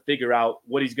Tata needs to figure out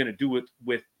what he's going to do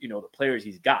with the players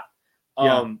he's got.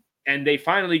 And they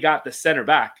finally got the center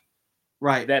back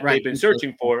that they've been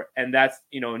searching for, and that's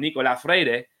Nicolas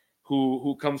Freire,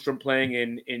 who comes from playing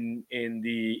in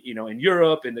the in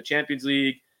Europe in the Champions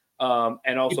League,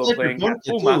 and also playing at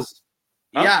Pumas.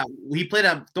 Yeah, he played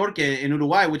at Torque in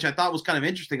Uruguay, which I thought was kind of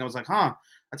interesting. I was like,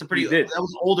 that's a pretty that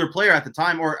was an older player at the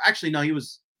time, or actually no, he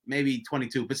was maybe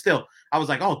 22, but still, I was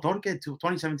like, Torque to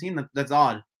 2017, that's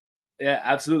odd. Yeah,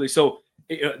 absolutely. So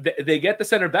they get the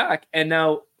center back, and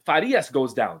now Farias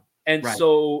goes down, and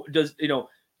so does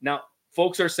now.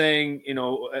 Folks are saying,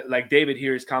 like David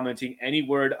here is commenting, any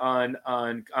word on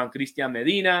Christian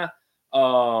Medina.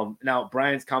 Now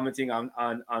Brian's commenting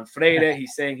on Freire.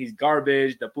 He's saying he's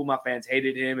garbage. The Puma fans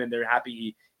hated him and they're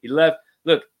happy he left.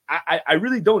 Look, I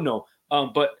really don't know.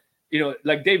 But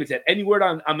like David said, any word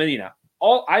on Medina.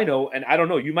 All I know, and I don't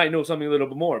know, you might know something a little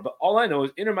bit more, but all I know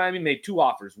is Inter Miami made 2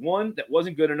 offers. One that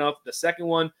wasn't good enough. The second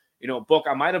one,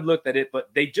 Boca might have looked at it,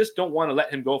 but they just don't want to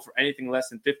let him go for anything less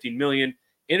than $15 million.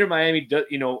 Inter Miami,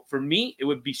 for me, it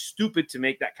would be stupid to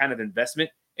make that kind of investment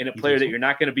in a player that you're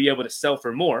not going to be able to sell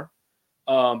for more,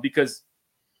 because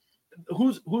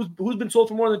who's been sold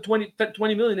for more than 20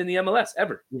 million in the MLS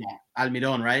ever? Yeah,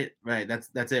 Almiron, right?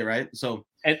 That's it, right? So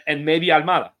and maybe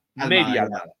Almada. Maybe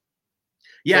Almada.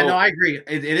 Yeah, no, I agree.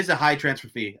 It is a high transfer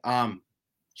fee.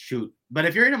 Shoot, but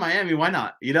if you're in Miami, why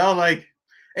not?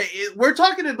 We're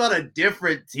talking about a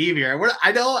different team here.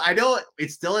 I know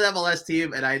it's still an MLS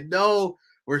team, and I know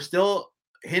we're still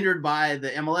hindered by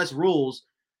the MLS rules.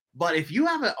 But if you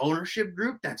have an ownership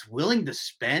group that's willing to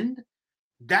spend,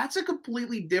 that's a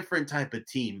completely different type of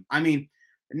team. I mean,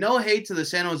 no hate to the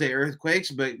San Jose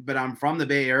Earthquakes, but I'm from the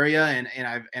Bay Area,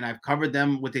 and I've covered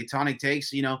them with Tectonic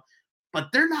Takes, but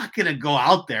they're not going to go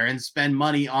out there and spend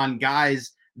money on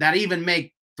guys that even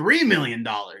make $3 million.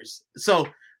 So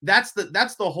that's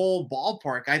the whole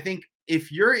ballpark. I think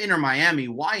if you're Inter Miami,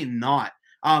 why not?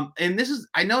 And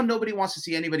I know nobody wants to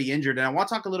see anybody injured, and I want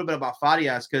to talk a little bit about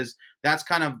Farias because that's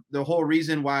kind of the whole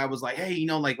reason why I was like, hey,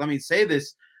 let me say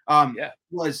this.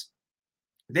 Was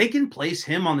they can place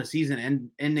him on the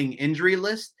season-ending injury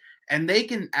list, and they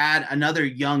can add another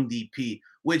young DP,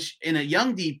 which in a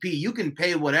young DP, you can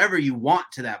pay whatever you want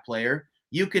to that player.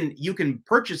 You can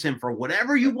purchase him for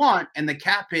whatever you want, and the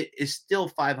cap hit is still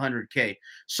 $500K.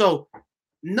 So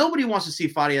nobody wants to see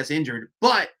Farias injured,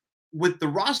 but with the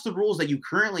roster rules that you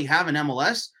currently have in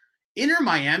MLS, Inter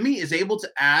Miami is able to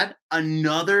add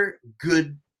another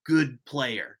good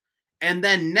player. And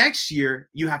then next year,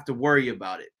 you have to worry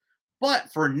about it. But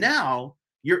for now,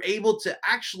 you're able to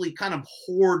actually kind of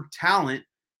hoard talent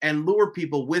and lure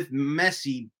people with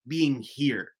Messi being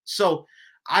here. So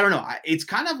I don't know. It's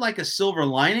kind of like a silver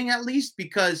lining, at least,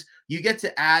 because you get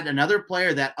to add another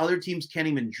player that other teams can't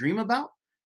even dream about,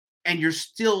 and you're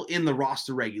still in the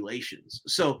roster regulations.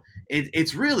 So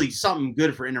it's really something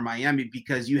good for Inter Miami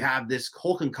because you have this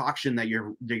whole concoction that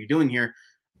you're doing here.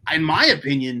 In my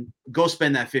opinion, go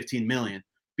spend that $15 million,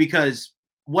 because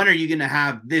when are you going to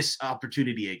have this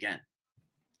opportunity again?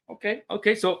 Okay.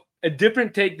 So a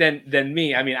different take than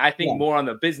me. I mean, I think more on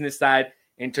the business side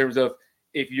in terms of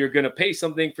if you're going to pay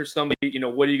something for somebody,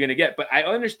 what are you going to get? But I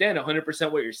understand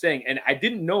 100% what you're saying, and I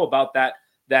didn't know about that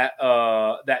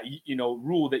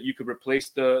rule that you could replace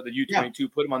the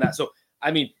U22, put them on that. So I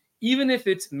mean, even if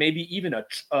it's maybe even a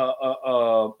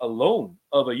loan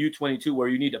of a U22 where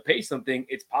you need to pay something,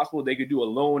 it's possible they could do a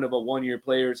loan of a 1-year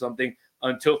player or something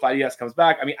until Farias comes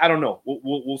back. I mean, I don't know.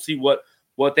 We'll see what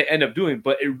they end up doing,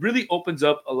 but it really opens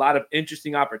up a lot of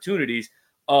interesting opportunities.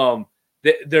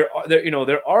 There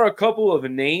are a couple of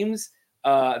names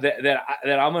that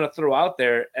I'm going to throw out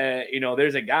there.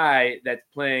 There's a guy that's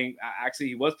playing. Actually,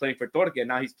 he was playing for Torque, and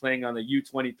now he's playing on the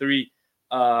U23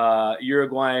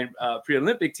 Uruguayan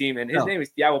pre-Olympic team, and his name is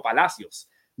Thiago Palacios.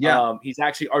 Yeah, he's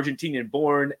actually Argentinian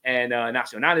born, and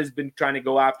Nacional has been trying to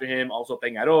go after him. Also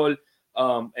Peñarol,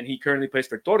 and he currently plays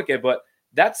for Torque. But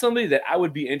that's somebody that I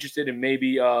would be interested in.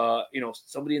 Maybe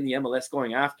somebody in the MLS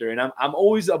going after. And I'm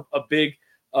always a big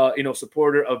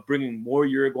supporter of bringing more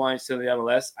Uruguayans to the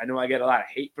MLS. I know I get a lot of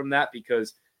hate from that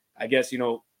because I guess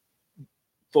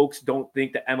folks don't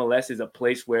think that MLS is a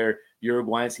place where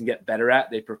Uruguayans can get better at.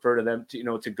 They prefer to them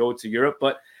to go to Europe.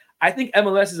 But I think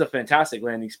MLS is a fantastic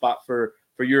landing spot for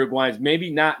Uruguayans. Maybe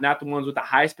not the ones with the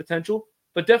highest potential,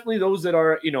 but definitely those that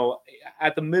are,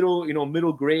 at the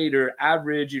middle grade or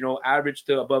average, average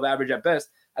to above average at best.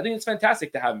 I think it's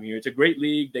fantastic to have them here. It's a great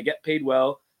league. They get paid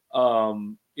well,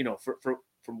 from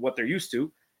what they're used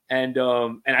to. And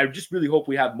I just really hope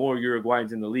we have more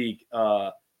Uruguayans in the league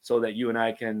so that you and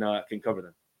I can cover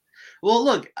them. Well,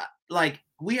 look, like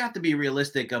we have to be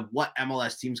realistic of what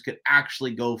MLS teams could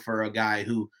actually go for a guy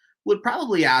who would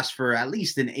probably ask for at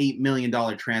least an $8 million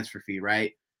transfer fee,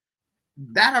 right?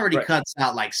 That already cuts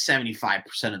out like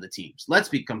 75% of the teams. Let's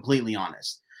be completely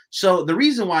honest. So the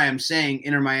reason why I'm saying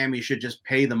Inter Miami should just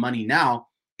pay the money now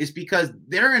is because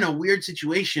they're in a weird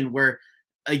situation where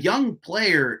a young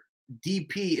player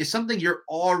DP is something you're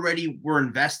already were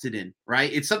invested in,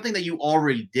 right? It's something that you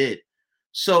already did.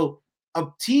 So a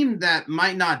team that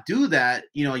might not do that,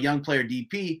 you know, a young player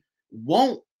DP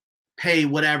won't pay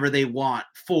whatever they want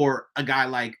for a guy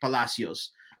like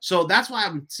Palacios. So that's why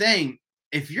I'm saying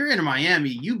if you're in Miami,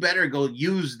 you better go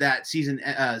use that season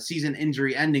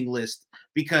injury ending list,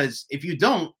 because if you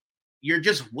don't, you're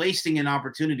just wasting an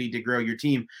opportunity to grow your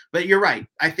team. But you're right.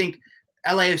 I think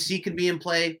LAFC could be in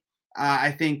play.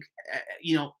 I think,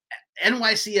 you know,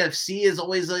 NYCFC is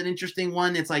always an interesting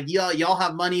one. It's like, y'all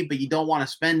have money, but you don't want to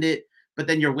spend it. But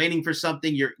then you're waiting for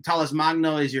something. Your Talas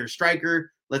Magno is your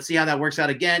striker. Let's see how that works out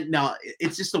again. No,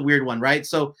 it's just a weird one, right?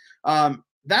 So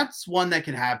that's one that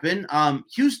can happen.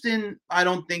 Houston, I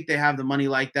don't think they have the money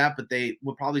like that, but they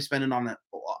will probably spend it on an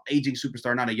aging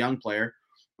superstar, not a young player.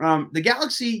 The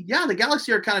Galaxy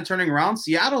are kind of turning around.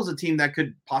 Seattle's a team that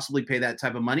could possibly pay that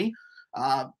type of money.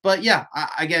 But yeah,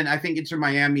 again, I think Inter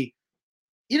Miami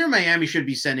should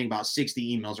be sending about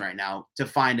 60 emails right now to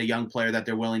find a young player that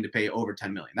they're willing to pay over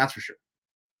 10 million. That's for sure.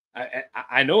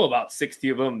 I know about 60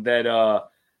 of them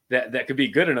that could be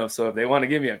good enough. So if they want to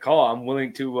give me a call, I'm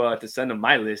willing to send them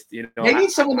my list. You know, they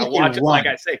need someone I watch it, like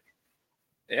I say.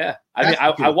 Yeah,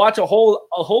 I watch a whole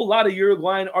lot of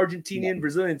Uruguayan, Argentinian,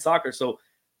 Brazilian soccer. So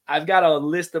I've got a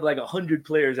list of like 100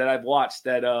 players that I've watched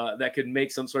that could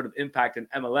make some sort of impact in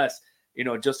MLS. You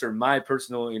know, just for my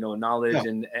personal, you know, knowledge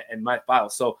and my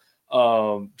files. So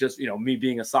just, you know, me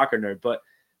being a soccer nerd. But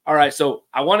all right, so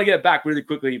I want to get back really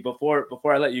quickly before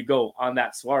I let you go on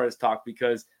that Suarez talk,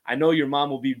 because I know your mom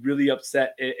will be really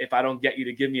upset if I don't get you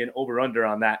to give me an over-under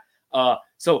on that.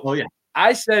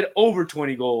 I said over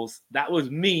 20 goals. That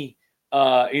was me.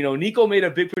 You know, Nico made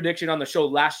a big prediction on the show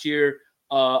last year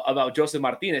about Joseph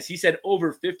Martinez. He said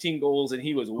over 15 goals, and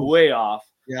he was way off.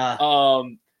 Yeah.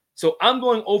 So I'm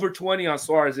going over 20 on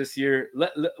Suarez this year.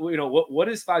 You know, what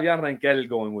is Fabian Rankel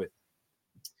going with?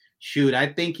 Shoot, I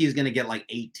think he's going to get like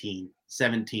 18,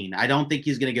 17. I don't think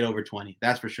he's going to get over 20.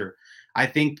 That's for sure. I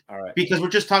think because we're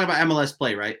just talking about MLS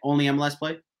play, right? Only MLS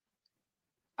play?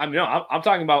 I mean, no, I'm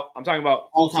talking about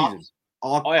all seasons.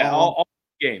 All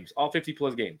games, all 50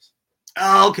 plus games.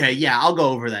 Oh, okay. Yeah, I'll go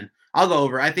over then. I'll go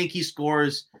over. I think he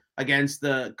scores against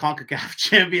the CONCACAF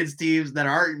champions teams that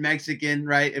aren't Mexican,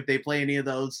 right? If they play any of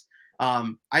those.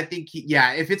 I think,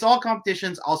 if it's all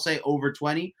competitions, I'll say over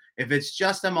 20. If it's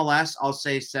just MLS, I'll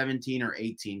say 17 or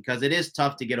 18, because it is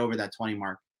tough to get over that 20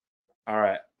 mark. All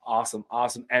right. Awesome.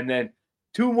 And then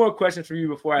 2 more questions for you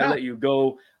before I let you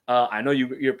go. I know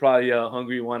you're probably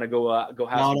hungry. You want to go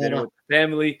have some dinner with the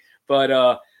family.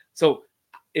 But so,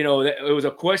 you know, it was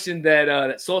a question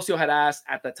that Socio had asked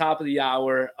at the top of the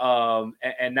hour.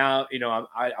 And now, you know,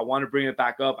 I want to bring it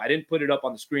back up. I didn't put it up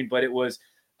on the screen, but it was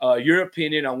your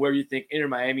opinion on where you think Inter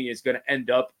Miami is going to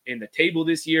end up in the table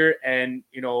this year. And,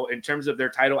 you know, in terms of their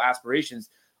title aspirations,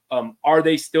 are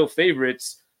they still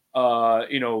favorites,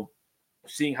 you know,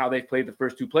 seeing how they've played the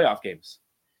first 2 playoff games?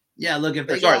 Yeah, look, if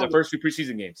the first 2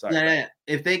 preseason games. Sorry. Yeah.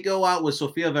 If they go out with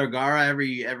Sofia Vergara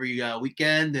every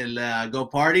weekend and go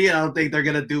party, I don't think they're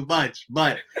gonna do much.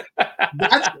 But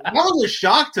that was a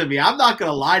shock to me. I'm not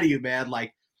gonna lie to you, man.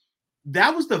 Like,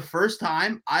 that was the first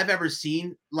time I've ever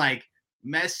seen like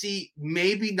Messi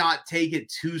maybe not take it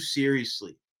too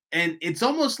seriously. And it's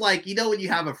almost like, you know, when you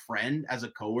have a friend as a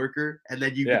coworker and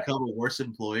then you become a worse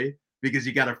employee because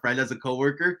you got a friend as a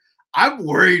coworker. I'm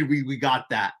worried we got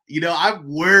that. You know, I'm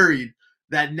worried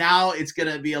that now it's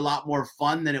going to be a lot more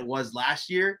fun than it was last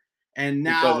year. And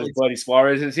now because his buddy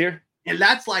Suarez is here. And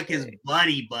that's like his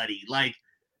buddy. Like,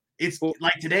 it's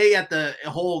like today at the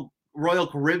whole Royal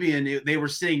Caribbean, they were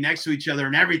sitting next to each other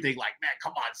and everything. Like, man,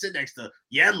 come on, sit next to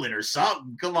Yedlin or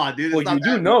something. Come on, dude. Well,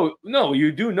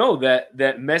 you do know that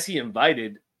Messi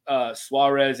invited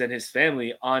Suarez and his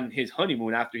family on his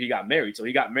honeymoon after he got married. So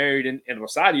he got married in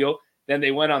Rosario. Then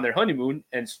they went on their honeymoon,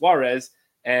 and Suarez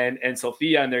and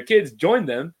Sofia and their kids joined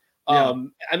them. I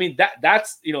mean,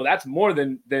 that's you know, that's more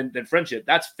than friendship.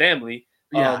 That's family.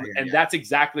 That's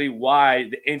exactly why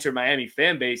the Inter Miami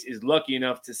fan base is lucky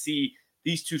enough to see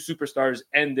these 2 superstars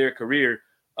end their career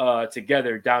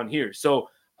together down here. So,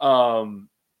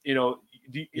 you know,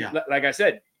 like I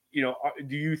said, you know,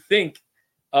 do you think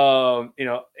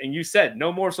And you said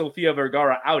no more Sofia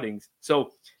Vergara outings.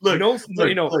 So Look,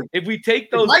 if we take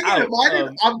those if I get out,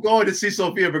 invited, I'm going to see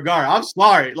Sofia Vergara. I'm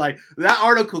sorry, like that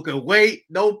article can wait,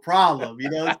 no problem.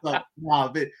 So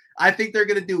but I think they're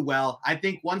gonna do well. I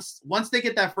think once they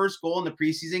get that first goal in the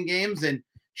preseason games, and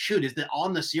shoot, is the Al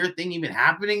Nassr thing even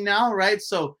happening now, right?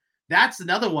 So that's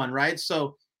another one, right?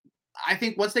 So I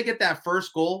think once they get that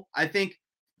first goal, I think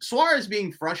Suarez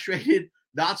being frustrated,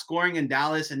 not scoring in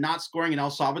Dallas and not scoring in El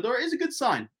Salvador is a good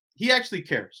sign. He actually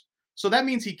cares. So that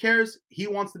means he cares. He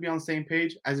wants to be on the same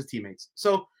page as his teammates.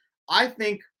 So I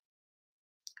think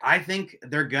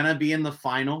they're gonna be in the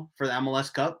final for the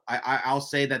MLS Cup. I'll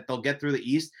say that they'll get through the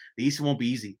East. The East won't be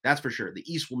easy. That's for sure. The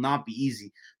East will not be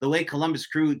easy. The way Columbus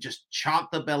Crew just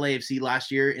chopped up LAFC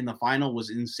last year in the final was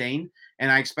insane,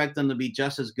 and I expect them to be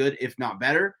just as good, if not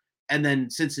better. And then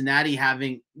Cincinnati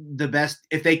having the best.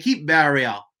 If they keep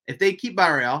Barreal,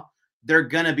 they're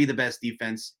gonna be the best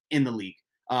defense in the league.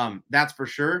 That's for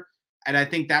sure. And I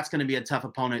think that's going to be a tough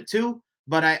opponent too.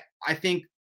 But I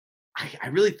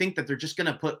really think that they're just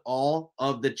going to put all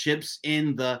of the chips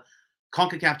in the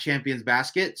CONCACAF Champions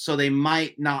basket. So they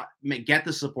might not get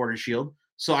the supporter shield.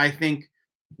 So I think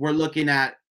we're looking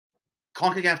at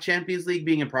CONCACAF Champions League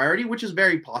being a priority, which is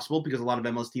very possible because a lot of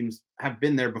MLS teams have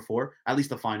been there before, at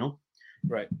least the final.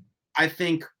 Right. I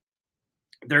think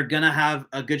they're going to have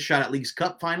a good shot at Leagues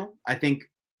Cup final. I think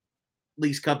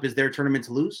Leagues Cup is their tournament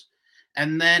to lose.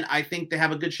 And then I think they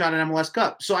have a good shot at MLS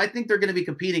Cup. So I think they're going to be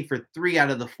competing for 3 out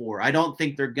of the 4. I don't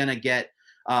think they're going to get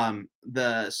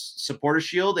the supporter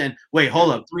shield. And wait,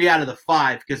 hold up, 3 out of the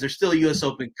 5 because there's still U.S.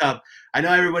 Open Cup. I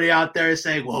know everybody out there is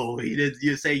saying, whoa,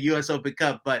 you say U.S. Open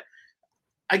Cup. But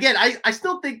again, I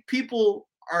still think people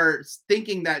are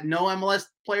thinking that no MLS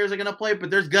players are going to play, but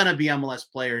there's going to be MLS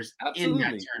players in that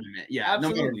tournament. Yeah,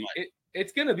 absolutely. No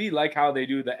it's going to be like how they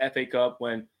do the FA Cup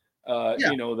when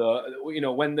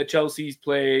when the Chelsea's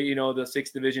play, the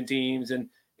 6th division teams, and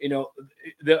they'll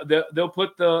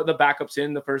put the backups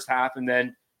in the first half, and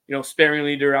then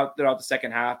sparingly throughout the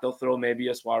second half they'll throw maybe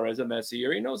a Suarez, a Messi,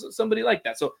 or somebody like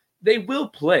that. So they will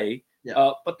play,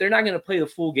 but they're not going to play the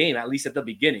full game, at least at the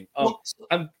beginning.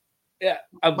 I'm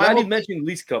glad you mentioned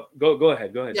Leagues Cup. Go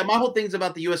ahead. Yeah, my whole thing's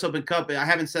about the U.S. Open Cup. I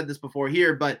haven't said this before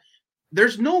here, but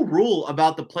there's no rule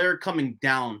about the player coming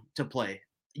down to play.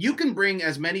 You can bring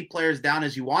as many players down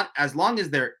as you want as long as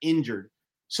they're injured.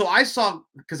 So I saw,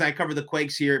 because I cover the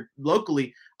Quakes here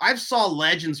locally, I saw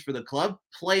legends for the club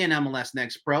play in MLS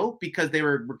Next Pro because they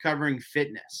were recovering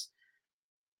fitness.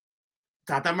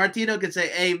 Tata Martino could say,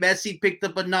 hey, Messi picked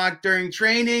up a knock during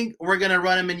training. We're going to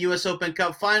run him in U.S. Open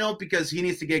Cup final because he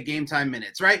needs to get game time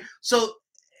minutes, right? So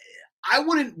I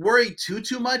wouldn't worry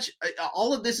too much.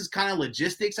 All of this is kind of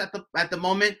logistics at the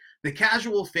moment. The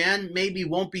casual fan maybe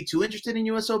won't be too interested in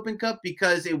U.S. Open Cup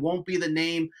because it won't be the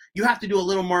name. You have to do a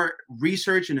little more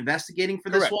research and investigating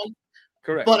for this one.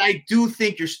 Correct. But I do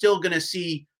think you're still going to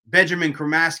see Benjamin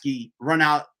Kramaski run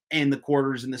out in the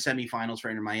quarters and the semifinals for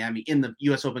Inter Miami in the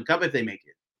U.S. Open Cup if they make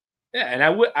it. Yeah, and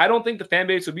I don't think the fan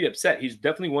base would be upset. He's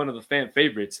definitely one of the fan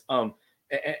favorites.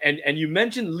 And you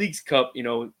mentioned Leagues Cup,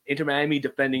 Inter Miami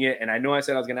defending it. And I know I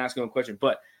said I was going to ask you a question,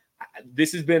 but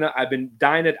I've been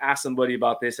dying to ask somebody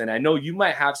about this. And I know you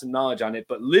might have some knowledge on it,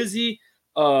 but Lizzie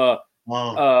Betarano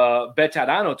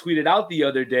tweeted out the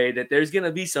other day that there's going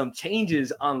to be some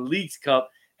changes on Leagues Cup.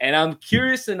 And I'm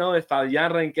curious to know if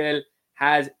Fabián Renquel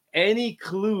has any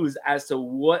clues as to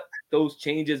what those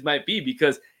changes might be,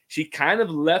 because she kind of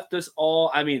left us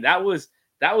all. I mean, that was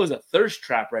a thirst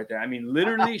trap right there. I mean,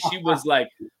 literally, she was like,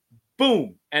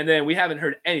 boom. And then we haven't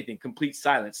heard anything, complete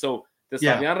silence. So does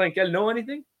Fabián Renquel know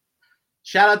anything?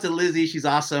 Shout out to Lizzie. She's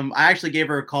awesome. I actually gave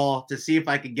her a call to see if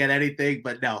I could get anything,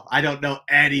 but no, I don't know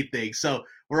anything. So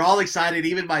we're all excited,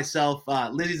 even myself.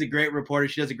 Lizzie's a great reporter.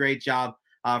 She does a great job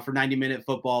for 90-minute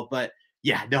football. But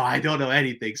yeah, no, I don't know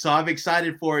anything. So I'm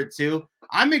excited for it too.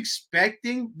 I'm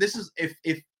expecting, this is,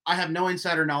 if I have no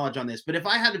insider knowledge on this, but if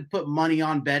I had to put money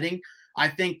on betting, I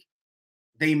think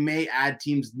they may add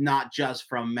teams not just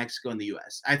from Mexico and the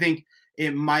U.S. I think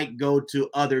it might go to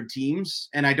other teams,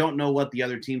 and I don't know what the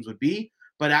other teams would be,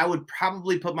 but I would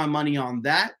probably put my money on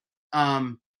that.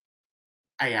 I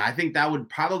think that would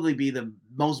probably be the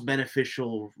most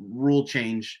beneficial rule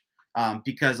change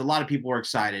because a lot of people are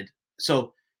excited.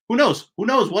 So who knows?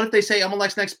 What if they say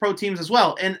MLS Next Pro teams as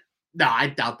well? And no, I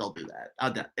doubt they'll do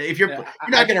that. If you're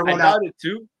not going to run out.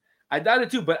 I doubt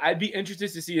it too, but I'd be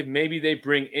interested to see if maybe they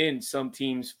bring in some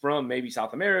teams from maybe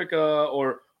South America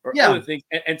or other things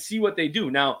and see what they do.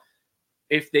 Now,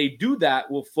 if they do that,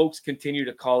 will folks continue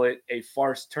to call it a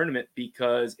farce tournament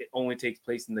because it only takes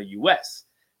place in the U.S.?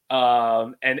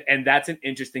 And that's an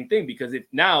interesting thing because if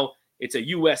it's a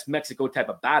U.S.-Mexico type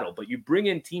of battle. But you bring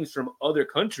in teams from other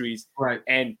countries, Right.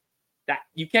 and that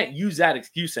you can't use that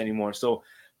excuse anymore. So,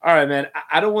 all right, man,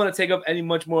 I don't want to take up any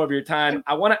much more of your time.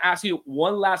 I want to ask you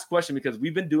one last question because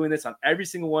we've been doing this on every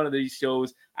single one of these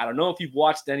shows. I don't know if you've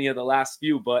watched any of the last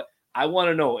few, but I want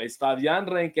to know, is Fabian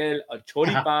Renkel a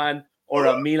choripan or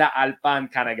a Mila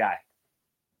Alpan kind of guy?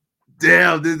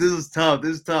 Damn, dude, this is tough.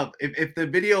 This is tough. If the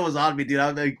video was on me, dude,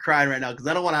 I'd be crying right now because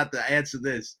I don't want to have to answer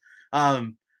this.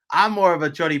 I'm more of a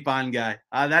choripan guy.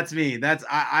 That's me.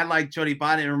 I like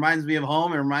choripan. It reminds me of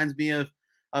home. It reminds me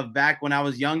of back when I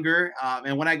was younger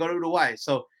and when I go to Uruguay.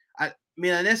 So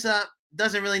milanesa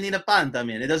doesn't really need a pan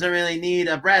también. It doesn't really need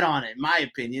a bread on it, in my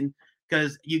opinion,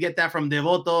 because you get that from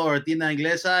Devoto or Tienda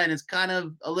Inglesa, and it's kind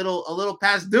of a little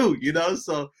past due, you know.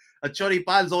 So a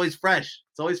choripan is always fresh.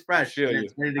 It's always fresh.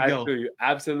 It's ready to go. I feel you.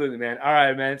 Absolutely, man. All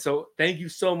right, man. So thank you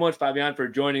so much, Fabian, for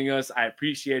joining us. I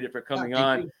appreciate it for coming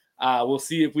on. We'll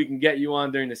see if we can get you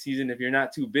on during the season if you're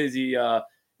not too busy.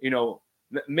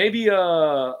 Maybe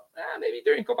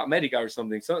during Copa America or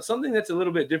something. So something that's a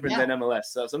little bit different than MLS.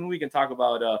 So something we can talk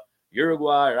about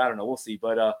Uruguay or I don't know. We'll see.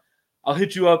 But I'll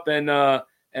hit you up and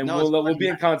we'll be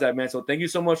in contact, man. So thank you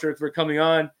so much for coming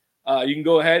on. You can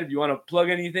go ahead if you want to plug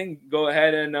anything. Go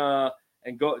ahead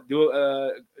and go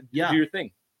do your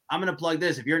thing. I'm gonna plug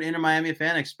this. If you're an Inter Miami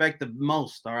fan, expect the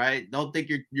most. All right, don't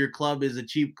think your club is a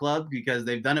cheap club because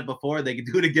they've done it before. They can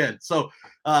do it again. So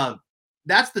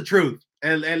that's the truth,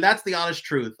 and that's the honest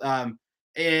truth. I'm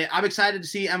excited to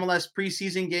see MLS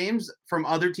preseason games from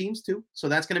other teams too. So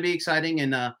that's gonna be exciting.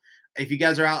 And if you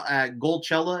guys are out at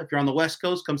Goldchella, if you're on the West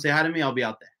Coast, come say hi to me. I'll be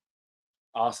out there.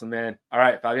 Awesome, man. All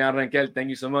right, Fabian Renkel, thank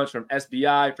you so much from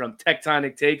SBI, from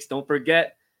Tectonic Takes. Don't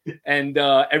forget, and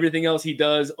everything else he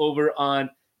does over on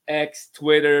X,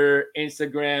 Twitter,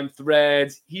 Instagram,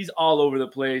 Threads. He's all over the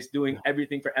place doing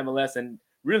everything for MLS and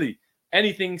really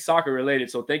anything soccer related.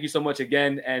 So thank you so much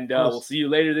again, and we'll see you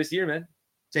later this year, man.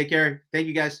 Take care. Thank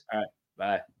you, guys. All right,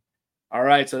 bye. All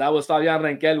right, so that was Fabian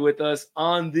Renkel with us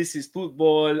on This Is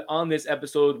Football on this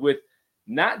episode with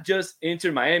not just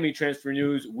Inter Miami transfer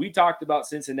news. We talked about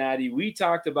Cincinnati. We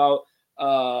talked about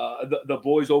the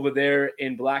boys over there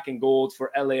in black and gold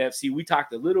for LAFC. We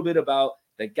talked a little bit about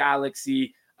the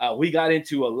Galaxy. We got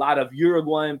into a lot of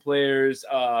Uruguayan players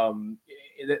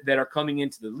that are coming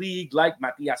into the league, like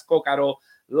Matias Cocaro,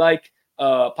 like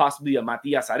possibly a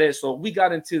Matias Arezo. We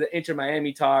got into the Inter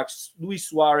Miami talks, Luis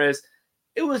Suarez.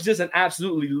 It was just an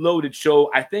absolutely loaded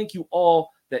show. I thank you all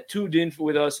that tuned in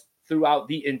with us throughout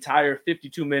the entire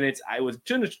 52 minutes. I was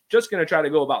just going to try to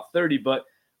go about 30, but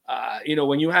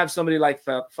when you have somebody like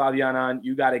Fabian on,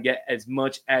 you got to get as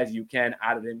much as you can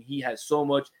out of him. He has so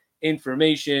much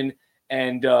information,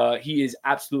 and he is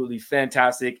absolutely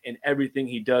fantastic in everything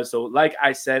he does. So like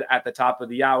I said at the top of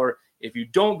the hour, if you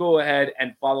don't go ahead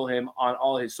and follow him on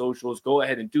all his socials, go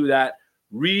ahead and do that.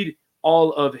 Read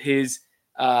all of his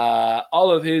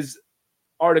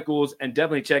articles and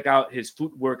definitely check out his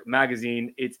Footwork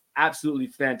magazine. It's absolutely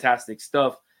fantastic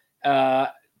stuff.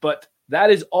 But that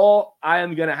is all I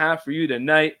am going to have for you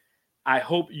tonight. I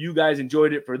hope you guys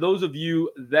enjoyed it. For those of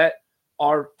you that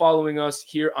are following us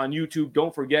here on YouTube,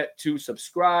 don't forget to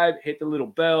subscribe, hit the little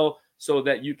bell so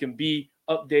that you can be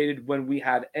updated when we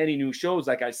have any new shows.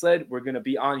 Like I said, we're going to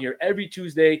be on here every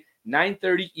Tuesday,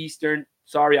 9:30 Eastern.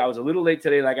 Sorry, I was a little late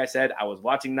today. Like I said, I was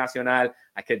watching Nacional.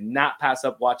 I could not pass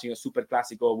up watching a Super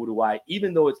Clásico of Uruguay,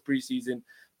 even though it's preseason.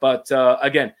 But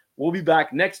again, we'll be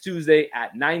back next Tuesday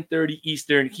at 9:30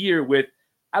 Eastern here with,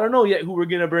 I don't know yet who we're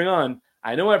going to bring on.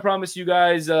 I know I promised you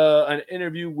guys an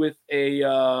interview with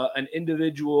an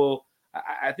individual.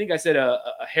 I think I said a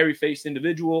hairy-faced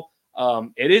individual.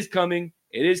 It is coming.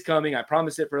 It is coming. I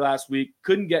promised it for last week.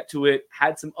 Couldn't get to it.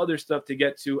 Had some other stuff to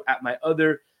get to at my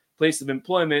other place of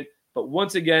employment. But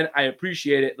once again, I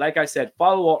appreciate it. Like I said,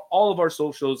 follow all of our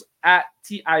socials at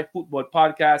TI Football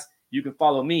Podcast. You can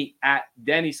follow me at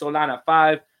Danny Solana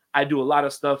 5. I do a lot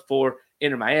of stuff for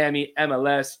Inter Miami,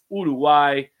 MLS,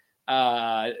 Uruguay,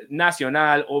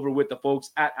 Nacional over with the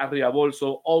folks at Arriba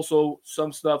Bolso. Also,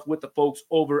 some stuff with the folks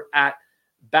over at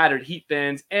Battered Heat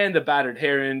Fans and the Battered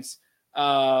Herons.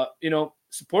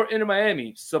 Support Inter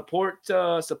Miami, support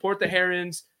the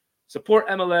Herons, support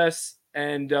MLS,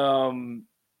 and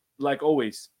like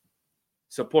always,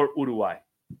 support Uruguay.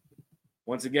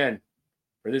 Once again,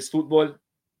 for This Football,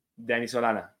 Danny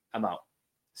Solana. I'm out.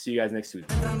 See you guys next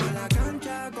Tuesday.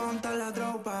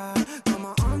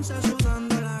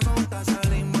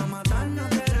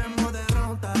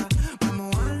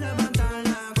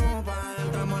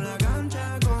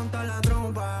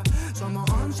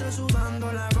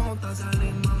 Sudando la gota,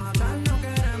 salimos.